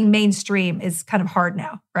perspective being mainstream is kind of hard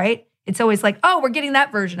now, right? It's always like, oh, we're getting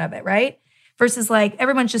that version of it, right? Versus like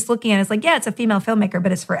everyone's just looking at it as like, yeah, it's a female filmmaker,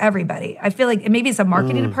 but it's for everybody. I feel like maybe it's a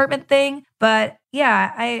marketing department thing, but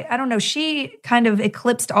yeah, I don't know. She kind of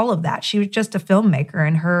eclipsed all of that. She was just a filmmaker,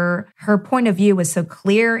 and her point of view was so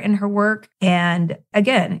clear in her work, and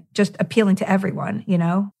again, just appealing to everyone,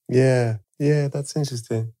 Yeah, that's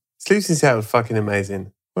interesting. Sleepless in Seattle was fucking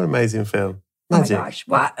amazing. What an amazing film. Magic. Oh my gosh.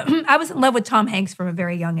 Well, I was in love with Tom Hanks from a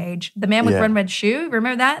very young age. The Man with One Red Shoe,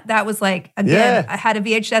 remember that? That was like, again, I had a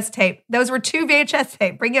VHS tape. Those were 2 VHS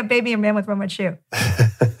tapes. Bring It Baby and Man with One Red Shoe.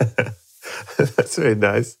 That's really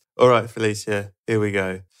nice. All right, Felicia, here we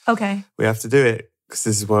go. Okay. We have to do it because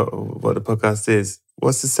this is what the podcast is.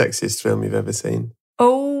 What's the sexiest film you've ever seen?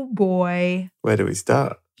 Oh, boy. Where do we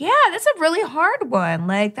start? Yeah, that's a really hard one.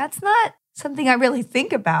 Like, that's not something I really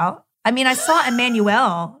think about. I mean, I saw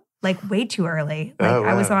Emmanuel like way too early. Like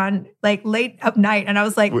I was on like late up night and I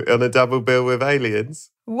was like. On a double bill with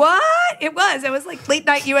aliens? What? It was like late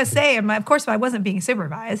night USA. And of course, I wasn't being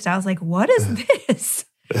supervised. I was like, what is this?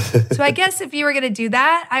 So I guess if you were going to do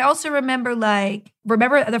that, I also remember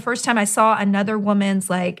the first time I saw another woman's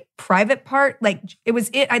like private part, like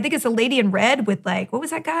I think it's a lady in red with like, what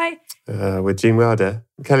was that guy? With Gene Wilder,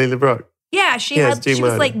 Kelly LeBrock. Yeah, she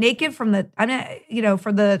was like naked from the, and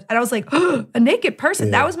I was like, oh, a naked person.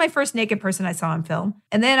 Yeah. That was my first naked person I saw on film.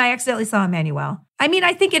 And then I accidentally saw Emmanuel. I mean,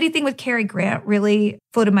 I think anything with Cary Grant really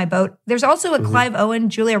floated my boat. There's also a Clive Owen,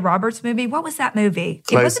 Julia Roberts movie. What was that movie?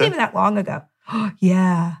 Closer. It wasn't even that long ago.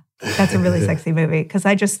 Yeah, that's a really sexy movie because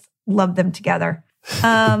I just love them together.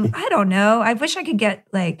 I don't know. I wish I could get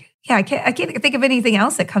I can't think of anything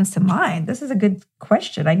else that comes to mind. This is a good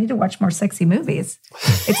question. I need to watch more sexy movies.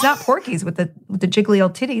 It's not Porky's with the jiggly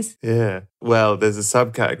old titties. Yeah. Well, there's a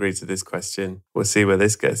subcategory to this question. We'll see where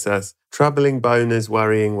this gets us. Troubling boners,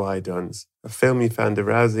 worrying wide-ons. A film you found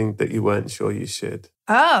arousing that you weren't sure you should.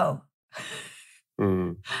 Oh.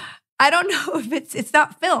 I don't know if it's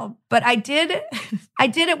not film, but I did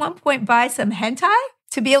at one point buy some hentai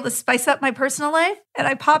to be able to spice up my personal life. And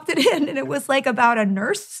I popped it in and it was like about a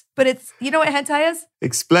nurse, but it's, you know what hentai is?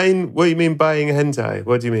 Explain what you mean buying hentai.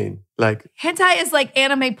 What do you mean? Like hentai is like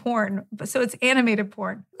anime porn. So it's animated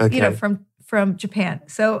porn, from Japan.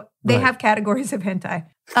 So they have categories of hentai.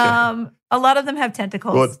 Okay. A lot of them have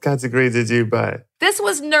tentacles. What category did you buy? This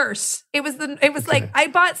was nurse. It was like, I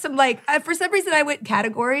bought some for some reason I went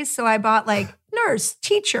categories. So I bought like nurse,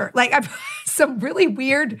 teacher, like I bought some really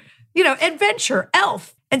weird, adventure,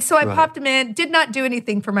 elf. And so I popped them in, did not do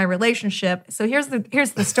anything for my relationship. So here's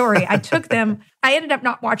the story. I took them. I ended up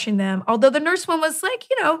not watching them. Although the nurse one was like,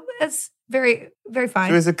 it's very, very fine.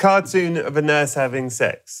 So it was a cartoon of a nurse having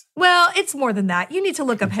sex. Well, it's more than that. You need to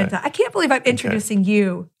look up hentai. I can't believe I'm introducing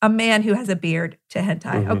you, a man who has a beard, to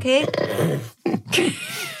hentai, okay?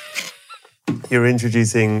 You're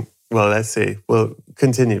introducing... Well, let's see. Well,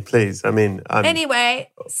 continue, please. I mean, anyway,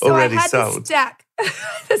 so already I had sold.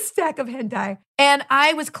 the stack of hentai. And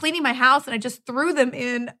I was cleaning my house and I just threw them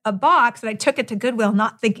in a box and I took it to Goodwill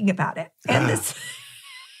not thinking about it. And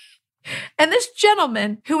And this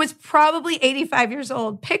gentleman, who is probably 85 years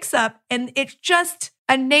old, picks up and it's just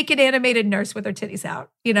a naked animated nurse with her titties out,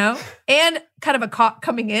 you know, and kind of a cop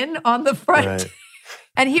coming in on the front. Right.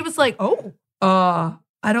 And he was like, I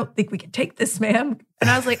don't think we can take this, ma'am. And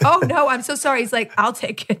I was like, oh, no, I'm so sorry. He's like, I'll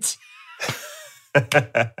take it. And he took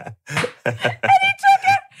it.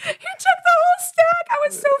 He took the whole stack. I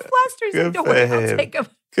was so flustered. He's like, don't worry, I'll take him.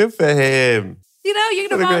 Good for him. You know, you're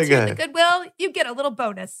going to volunteer at the Goodwill, you get a little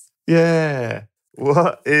bonus. Yeah.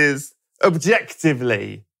 What is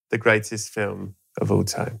objectively the greatest film of all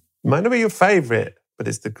time? Might not be your favorite, but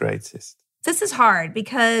it's the greatest. This is hard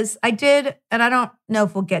because I did, and I don't know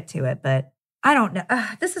if we'll get to it, but I don't know.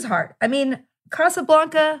 This is hard. I mean,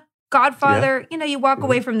 Casablanca, Godfather, you know, you walk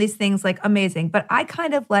away from these things like amazing, but I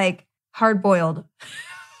kind of like Hard Boiled,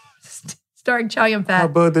 starring Chow Yun-fat. How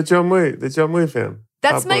about the John Woo film?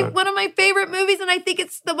 That's one of my favorite movies, and I think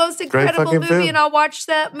it's the most incredible movie, film. And I'll watch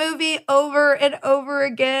that movie over and over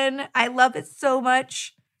again. I love it so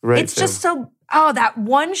much. It's just so, that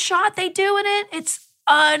one shot they do in it, it's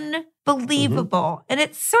unbelievable. And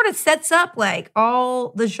it sort of sets up like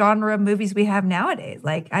all the genre of movies we have nowadays.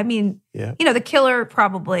 Like, I mean, you know, The Killer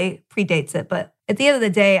probably predates it, but at the end of the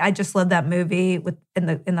day, I just love that movie in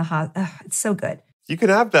the it's so good. You can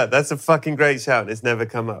have that. That's a fucking great shout. It's never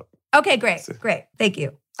come up. Okay, great. Thank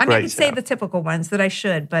you. I mean, I could say the typical ones that I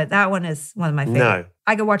should, but that one is one of my favorite. No.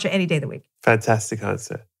 I could watch it any day of the week. Fantastic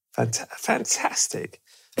answer. Fantastic.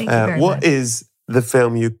 Thank you very much. What is the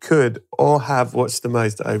film you could or have watched the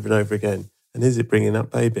most over and over again? And is it Bringing Up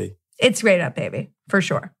Baby? It's Bringing Up Baby, for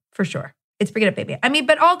sure. It's Bringing Up Baby. I mean,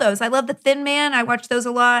 but all those. I love The Thin Man. I watch those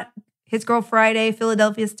a lot. His Girl Friday,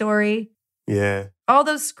 Philadelphia Story. Yeah. All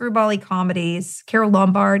those screwball-y comedies. Carol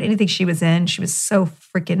Lombard, anything she was in, she was so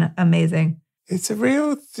freaking amazing. It's a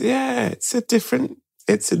real, it's a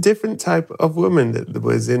different type of woman that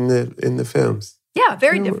was in the films. Yeah,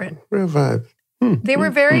 very different. Real vibe. They were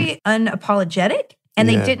very unapologetic, and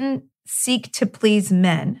they didn't seek to please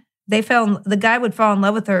men. The guy would fall in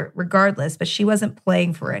love with her regardless, but she wasn't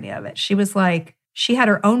playing for any of it. She was like, she had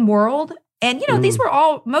her own world. And, you know, these were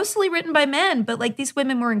all mostly written by men, but like these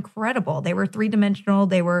women were incredible. They were three-dimensional.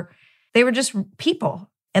 They were just people,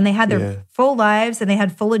 and they had their full lives, and they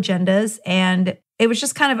had full agendas, and it was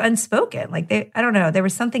just kind of unspoken. Like I don't know, there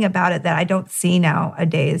was something about it that I don't see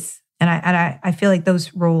nowadays. And I feel like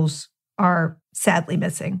those rules are sadly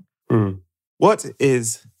missing. What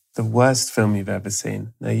is the worst film you've ever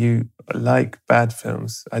seen? Now, you like bad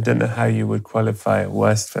films. I don't know how you would qualify a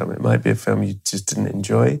worst film. It might be a film you just didn't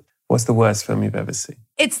enjoy. What's the worst film you've ever seen?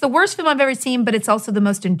 It's the worst film I've ever seen, but it's also the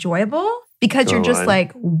most enjoyable because you're just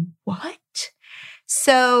like, what?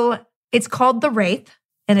 So it's called The Wraith,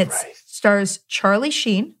 and it stars Charlie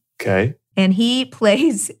Sheen. Okay. And he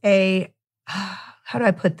plays how do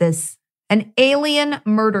I put this? An alien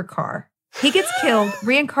murder car. He gets killed,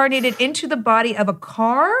 reincarnated into the body of a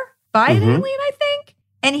car by an alien, I think.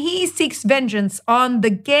 And he seeks vengeance on the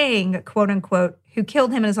gang, quote unquote, who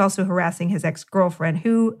killed him and is also harassing his ex-girlfriend,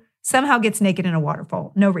 who somehow gets naked in a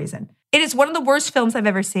waterfall. No reason. It is one of the worst films I've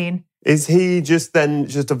ever seen. Is he just a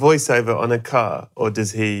voiceover on a car? Or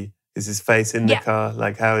is his face in the car?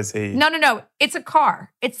 Like, how is he? No. It's a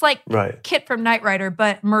car. It's like Kit from Knight Rider,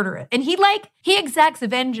 but murder it. And he exacts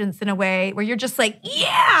vengeance in a way where you're just like,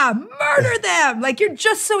 yeah, murder them. Like, you're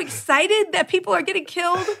just so excited that people are getting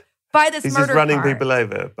killed by this murder car. He's just running people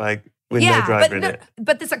over with no driver in it.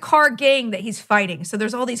 But there's a car gang that he's fighting. So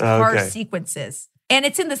there's all these car sequences. And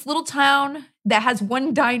it's in this little town that has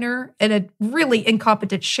one diner and a really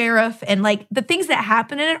incompetent sheriff. And like the things that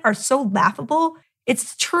happen in it are so laughable.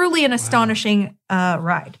 It's truly an astonishing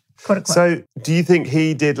ride, quote unquote. So do you think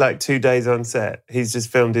he did like 2 days on set? He's just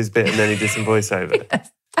filmed his bit and then he did some voiceover? Yes,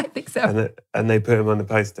 I think so. And they put him on the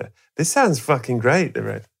poster. This sounds fucking great, The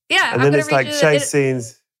Red. Yeah. And then it's like chase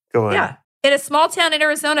scenes. Go on. Yeah. In a small town in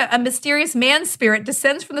Arizona, a mysterious man spirit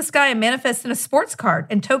descends from the sky and manifests in a sports car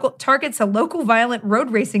and targets a local violent road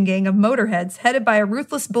racing gang of motorheads headed by a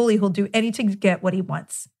ruthless bully who'll do anything to get what he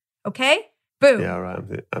wants. Okay? Boom. Yeah, all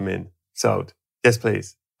right. I'm in. Sold. Yes,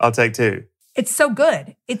 please. I'll take 2. It's so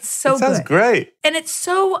good. It sounds great. And it's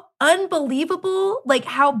so unbelievable, like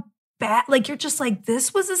how bad, like you're just like,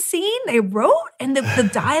 this was a scene they wrote? And the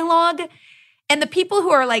dialogue... And the people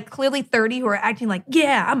who are like clearly 30 who are acting like,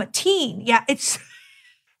 yeah, I'm a teen. Yeah, it's...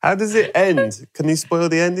 How does it end? Can you spoil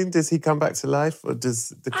the ending? Does he come back to life or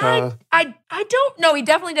does the car... I don't know. He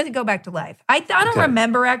definitely doesn't go back to life. I don't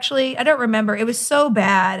remember, actually. I don't remember. It was so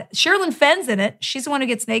bad. Sherilyn Fenn's in it. She's the one who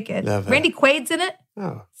gets naked. Randy Quaid's in it.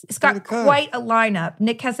 Oh, it's got quite a lineup.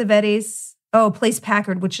 Nick Cassavetes, plays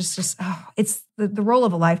Packard, which is just, it's the role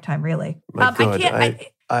of a lifetime, really. My God,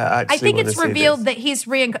 I think it's revealed that he's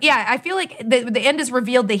reincarnated. Yeah, I feel like the end is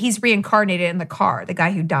revealed that he's reincarnated in the car, the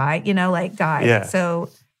guy who died, died. Yeah. So,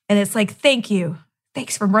 and it's like, thank you.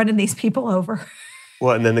 Thanks for running these people over.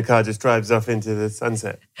 What, and then the car just drives off into the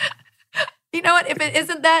sunset? You know what? If it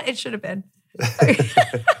isn't that, it should have been.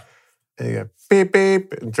 There you go. Beep,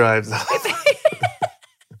 beep, and drives off.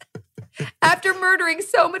 After murdering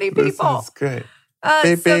so many people. That's great. Beep,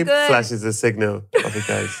 beep, beep, good. flashes a signal. Off it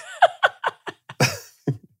goes.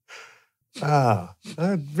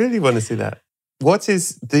 I really want to see that. What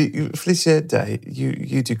is Felicia Day,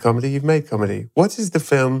 you do comedy, you've made comedy. What is the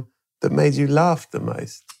film that made you laugh the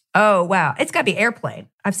most? Oh, wow. It's got to be Airplane.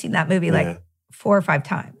 I've seen that movie 4 or 5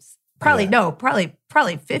 times. Probably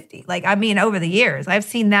 50. Over the years, I've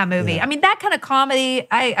seen that movie. Yeah. That kind of comedy,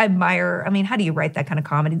 I admire. How do you write that kind of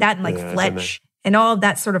comedy? That and Fletch and all of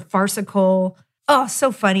that sort of farcical. Oh,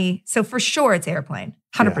 so funny. So for sure, it's Airplane.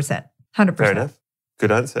 100%. 100%. Fair enough.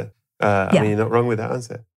 Good answer. You're not wrong with that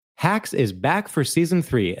answer. Hacks is back for season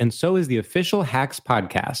 3, and so is the official Hacks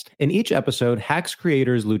podcast. In each episode, Hacks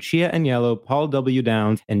creators Lucia Aniello, Paul W.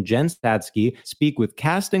 Downs, and Jen Statsky speak with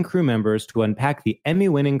cast and crew members to unpack the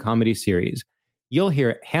Emmy-winning comedy series. You'll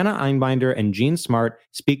hear Hannah Einbinder and Jean Smart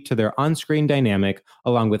speak to their on-screen dynamic,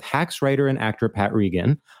 along with Hacks writer and actor Pat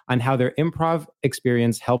Regan, on how their improv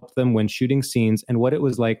experience helped them when shooting scenes and what it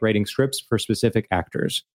was like writing scripts for specific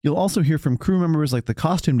actors. You'll also hear from crew members like the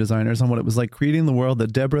costume designers on what it was like creating the world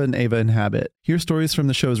that Deborah and Ava inhabit. Hear stories from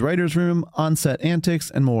the show's writer's room, on-set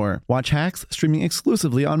antics, and more. Watch Hacks streaming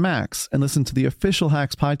exclusively on Max, and listen to the official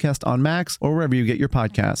Hacks podcast on Max or wherever you get your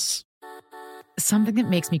podcasts. Something that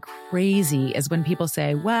makes me crazy is when people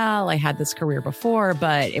say, well, I had this career before,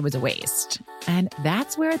 but it was a waste. And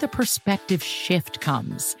that's where the perspective shift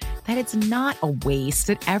comes, that it's not a waste,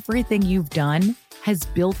 that everything you've done has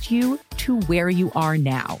built you to where you are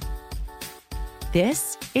now.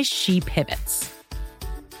 This is She Pivots,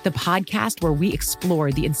 the podcast where we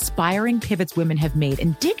explore the inspiring pivots women have made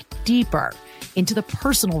and dig deeper into the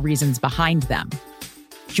personal reasons behind them.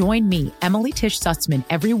 Join me, Emily Tish Sussman,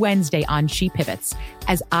 every Wednesday on She Pivots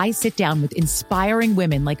as I sit down with inspiring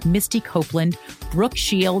women like Misty Copeland, Brooke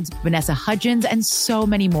Shields, Vanessa Hudgens, and so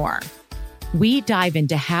many more. We dive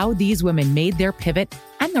into how these women made their pivot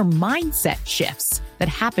and their mindset shifts that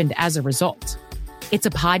happened as a result. It's a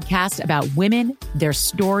podcast about women, their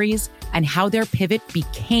stories, and how their pivot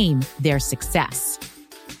became their success.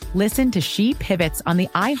 Listen to She Pivots on the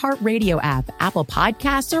iHeartRadio app, Apple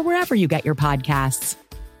Podcasts, or wherever you get your podcasts.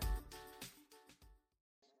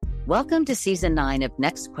 Welcome to Season 9 of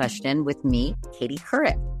Next Question with me, Katie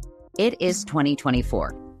Couric. It is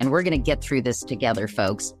 2024, and we're going to get through this together,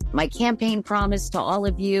 folks. My campaign promise to all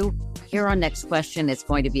of you here on Next Question is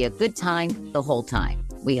going to be a good time the whole time,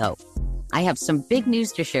 we hope. I have some big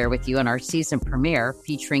news to share with you on our season premiere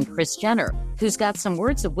featuring Kris Jenner, who's got some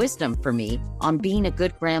words of wisdom for me on being a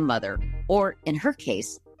good grandmother, or in her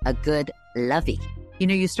case, a good lovey.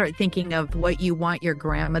 You start thinking of what you want your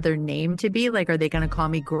grandmother name to be. Like, are they going to call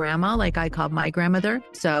me grandma like I called my grandmother?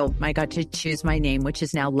 So I got to choose my name, which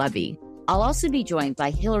is now Lovey. I'll also be joined by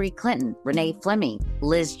Hillary Clinton, Renee Fleming,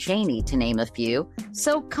 Liz Cheney, to name a few.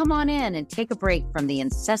 So come on in and take a break from the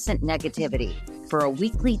incessant negativity for a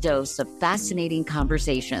weekly dose of fascinating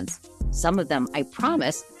conversations. Some of them, I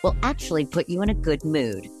promise, will actually put you in a good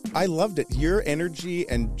mood. I loved it. Your energy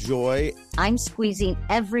and joy. I'm squeezing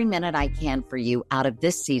every minute I can for you out of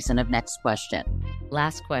this season of Next Question.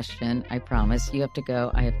 Last question, I promise. You have to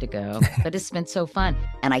go, I have to go. But it's been so fun,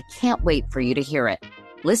 and I can't wait for you to hear it.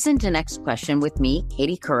 Listen to Next Question with me,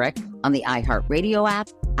 Katie Couric, on the iHeartRadio app,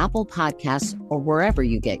 Apple Podcasts, or wherever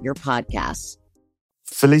you get your podcasts.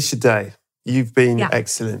 Felicia Day, you've been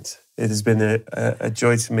excellent. It has been a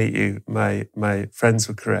joy to meet you. My friends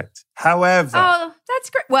were correct. However... Oh, that's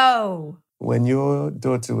great. Whoa. When your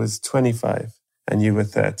daughter was 25 and you were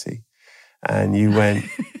 30 and you went,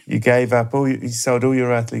 you gave up you sold all your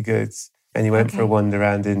earthly goods and you went for a wander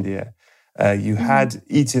around India. You had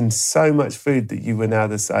eaten so much food that you were now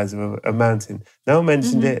the size of a mountain. No one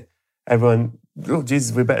mentioned it. Everyone, oh,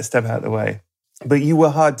 Jesus, we better step out of the way. But you were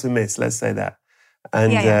hard to miss, let's say that.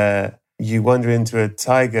 And you wander into a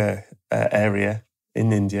tiger area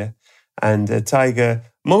in India, and a tiger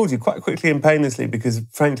mauled you quite quickly and painlessly because,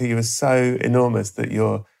 frankly, you were so enormous that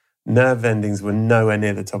your nerve endings were nowhere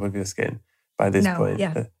near the top of your skin by this point.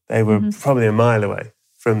 Yeah. They were probably a mile away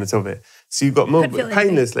from the top of it. So you got mauled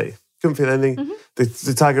painlessly. Couldn't feel anything.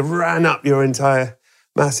 The tiger ran up your entire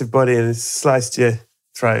massive body and sliced your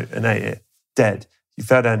throat and ate it. Dead. You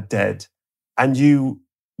fell down dead. And you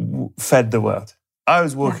fed the world. I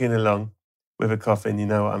was walking along with a coffin. You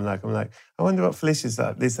know what I'm like? I'm like, I wonder what Felicia's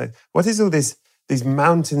like these days. What is all this these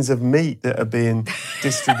mountains of meat that are being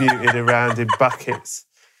distributed around in buckets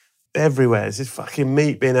everywhere. It's just fucking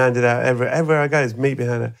meat being handed out everywhere I go. There's meat being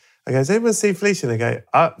handed out. I go, has anyone seen Felicia? And they go,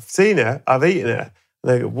 I've seen her. I've eaten her.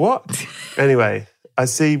 And they go, what? Anyway, I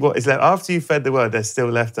see what is left. After you fed the world, there's still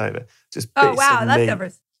left over. Just bits of meat.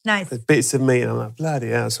 Leftovers. Nice. There's bits of meat. And I'm like, bloody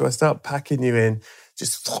hell. So I start packing you in,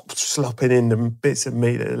 just slopping in the bits of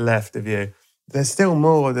meat that are left of you. There's still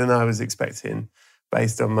more than I was expecting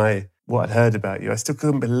based on what I'd heard about you. I still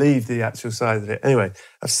couldn't believe the actual size of it. Anyway,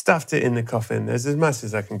 I've stuffed it in the coffin. There's as much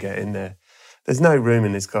as I can get in there. There's no room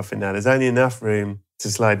in this coffin now. There's only enough room to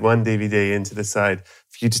slide one DVD into the side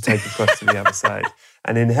for you to take across to the other side.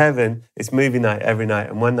 And in heaven, it's movie night every night.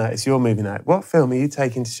 And one night, it's your movie night. What film are you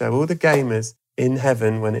taking to show all the gamers in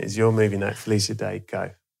heaven when it is your movie night? Felicia Day,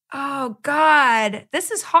 go. Oh, God. This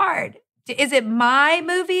is hard. Is it my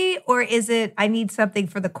movie or is it I need something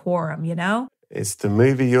for the quorum, you know? It's the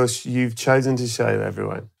movie you've chosen to show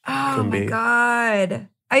everyone. Oh, my God.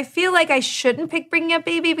 I feel like I shouldn't pick Bringing Up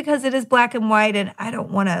Baby because it is black and white and I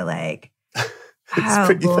don't want to like...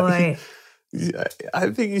 Oh, boy. I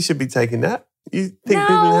think you should be taking that. You think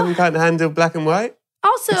people in heaven can't handle black and white?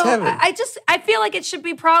 Also, I feel like it should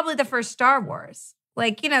be probably the first Star Wars.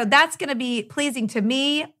 Like, you know, that's going to be pleasing to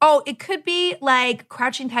me. Oh, it could be like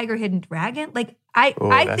Crouching Tiger, Hidden Dragon. Like, I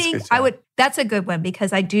think I would, that's a good one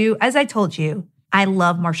because I do, as I told you, I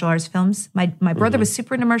love martial arts films. My brother was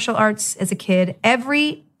super into martial arts as a kid.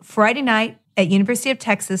 Every Friday night at University of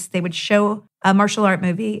Texas, they would show a martial art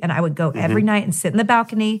movie and I would go every night and sit in the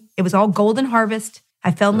balcony. It was all Golden Harvest.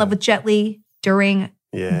 I fell in love with Jet Li during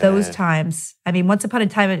those times. I mean, Once Upon a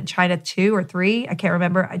Time in China 2 or 3, I can't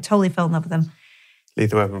remember. I totally fell in love with him.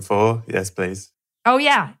 Lethal Weapon 4, yes, please. Oh,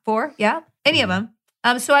 yeah, 4, yeah, any of them.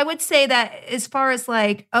 So I would say that as far as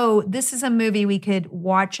like, oh, this is a movie we could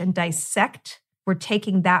watch and dissect. We're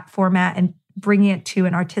taking that format and bringing it to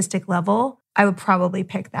an artistic level. I would probably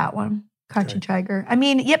pick that one, Crouching Tiger. I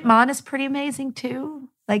mean, Yip Man is pretty amazing too.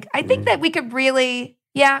 Like, I think that we could really,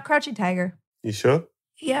 Crouching Tiger. You sure?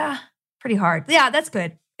 Yeah, pretty hard. Yeah, that's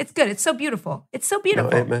good. It's good. It's so beautiful. It's so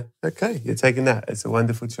beautiful. No, man. Okay, you're taking that. It's a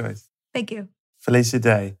wonderful choice. Thank you. Felicia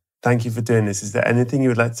Day, thank you for doing this. Is there anything you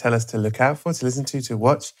would like to tell us to look out for, to listen to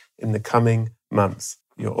watch in the coming months?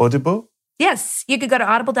 You're Audible? Yes, you could go to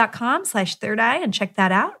audible.com/Third Eye and check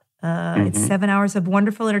that out. It's 7 hours of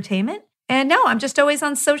wonderful entertainment. And no, I'm just always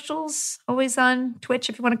on socials, always on Twitch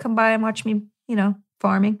if you want to come by and watch me,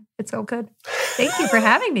 farming. It's all good. Thank you for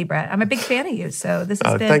having me, Brett. I'm a big fan of you. So this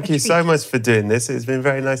has been thank you so much for doing this. It's been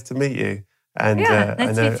very nice to meet you. And nice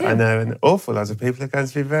to meet you too. I know an awful lot of people are going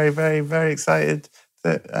to be very, very, very excited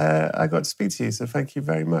that I got to speak to you. So thank you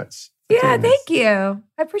very much. Thank you.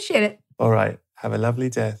 I appreciate it. All right. Have a lovely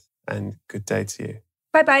death and good day to you.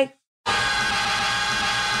 Bye-bye.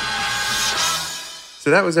 So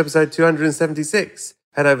that was episode 276.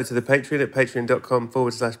 Head over to the Patreon at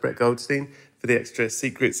patreon.com/Brett Goldstein for the extra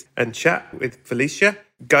secrets and chat with Felicia.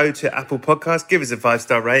 Go to Apple Podcasts, give us a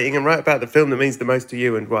 5-star rating and write about the film that means the most to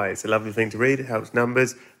you and why. It's a lovely thing to read. It helps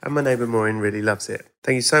numbers. And my neighbour Maureen really loves it.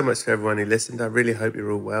 Thank you so much for everyone who listened. I really hope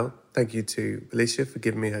you're all well. Thank you to Felicia for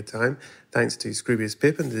giving me her time. Thanks to Scroobius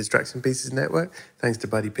Pip and the Distraction Pieces Network. Thanks to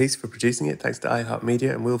Buddy Peace for producing it. Thanks to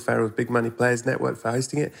iHeartMedia and Will Ferrell's Big Money Players Network for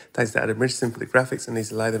hosting it. Thanks to Adam Richardson for the graphics and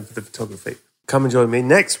Lisa Latham for the photography. Come and join me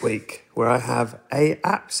next week where I have a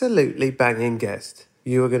absolutely banging guest.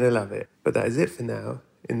 You are going to love it. But that is it for now.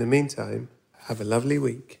 In the meantime, have a lovely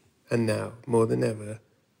week. And now, more than ever,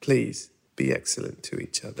 please be excellent to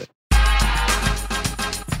each other.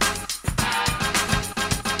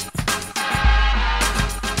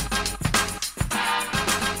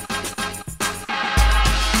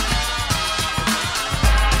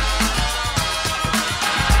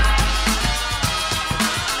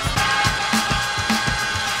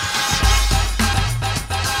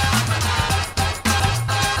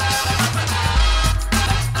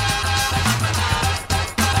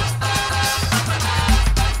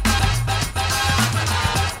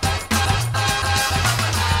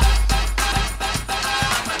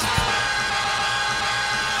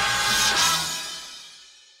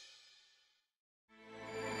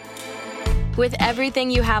 With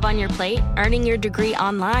everything you have on your plate, earning your degree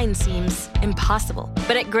online seems impossible.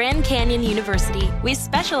 But at Grand Canyon University, we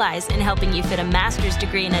specialize in helping you fit a master's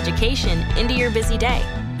degree in education into your busy day.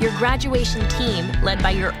 Your graduation team, led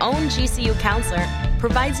by your own GCU counselor,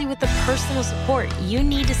 provides you with the personal support you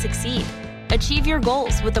need to succeed. Achieve your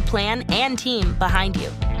goals with a plan and team behind you.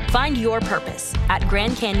 Find your purpose at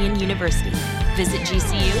Grand Canyon University. Visit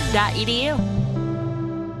gcu.edu.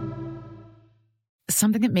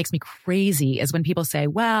 Something that makes me crazy is when people say,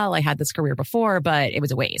 well, I had this career before, but it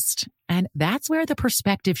was a waste. And that's where the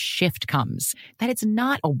perspective shift comes, that it's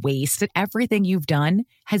not a waste, that everything you've done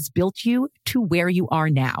has built you to where you are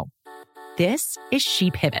now. This is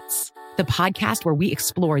She Pivots, the podcast where we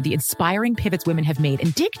explore the inspiring pivots women have made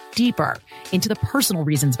and dig deeper into the personal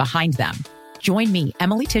reasons behind them. Join me,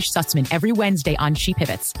 Emily Tish Sussman, every Wednesday on She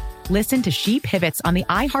Pivots. Listen to She Pivots on the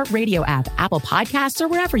iHeartRadio app, Apple Podcasts, or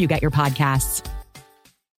wherever you get your podcasts.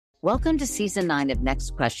 Welcome to Season 9 of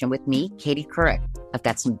Next Question with me, Katie Couric. I've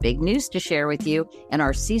got some big news to share with you in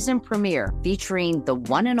our season premiere featuring the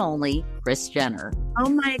one and only Kris Jenner.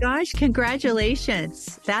 Oh my gosh,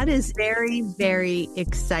 congratulations. That is very, very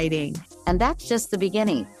exciting. And that's just the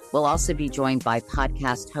beginning. We'll also be joined by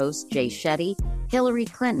podcast host Jay Shetty, Hillary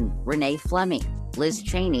Clinton, Renee Fleming, Liz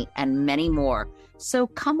Cheney, and many more. So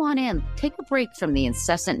come on in, take a break from the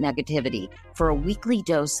incessant negativity for a weekly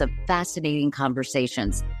dose of fascinating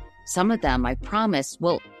conversations. Some of them, I promise,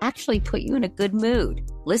 will actually put you in a good mood.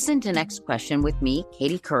 Listen to Next Question with me,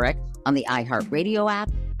 Katie Couric, on the iHeartRadio app,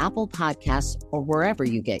 Apple Podcasts, or wherever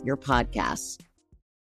you get your podcasts.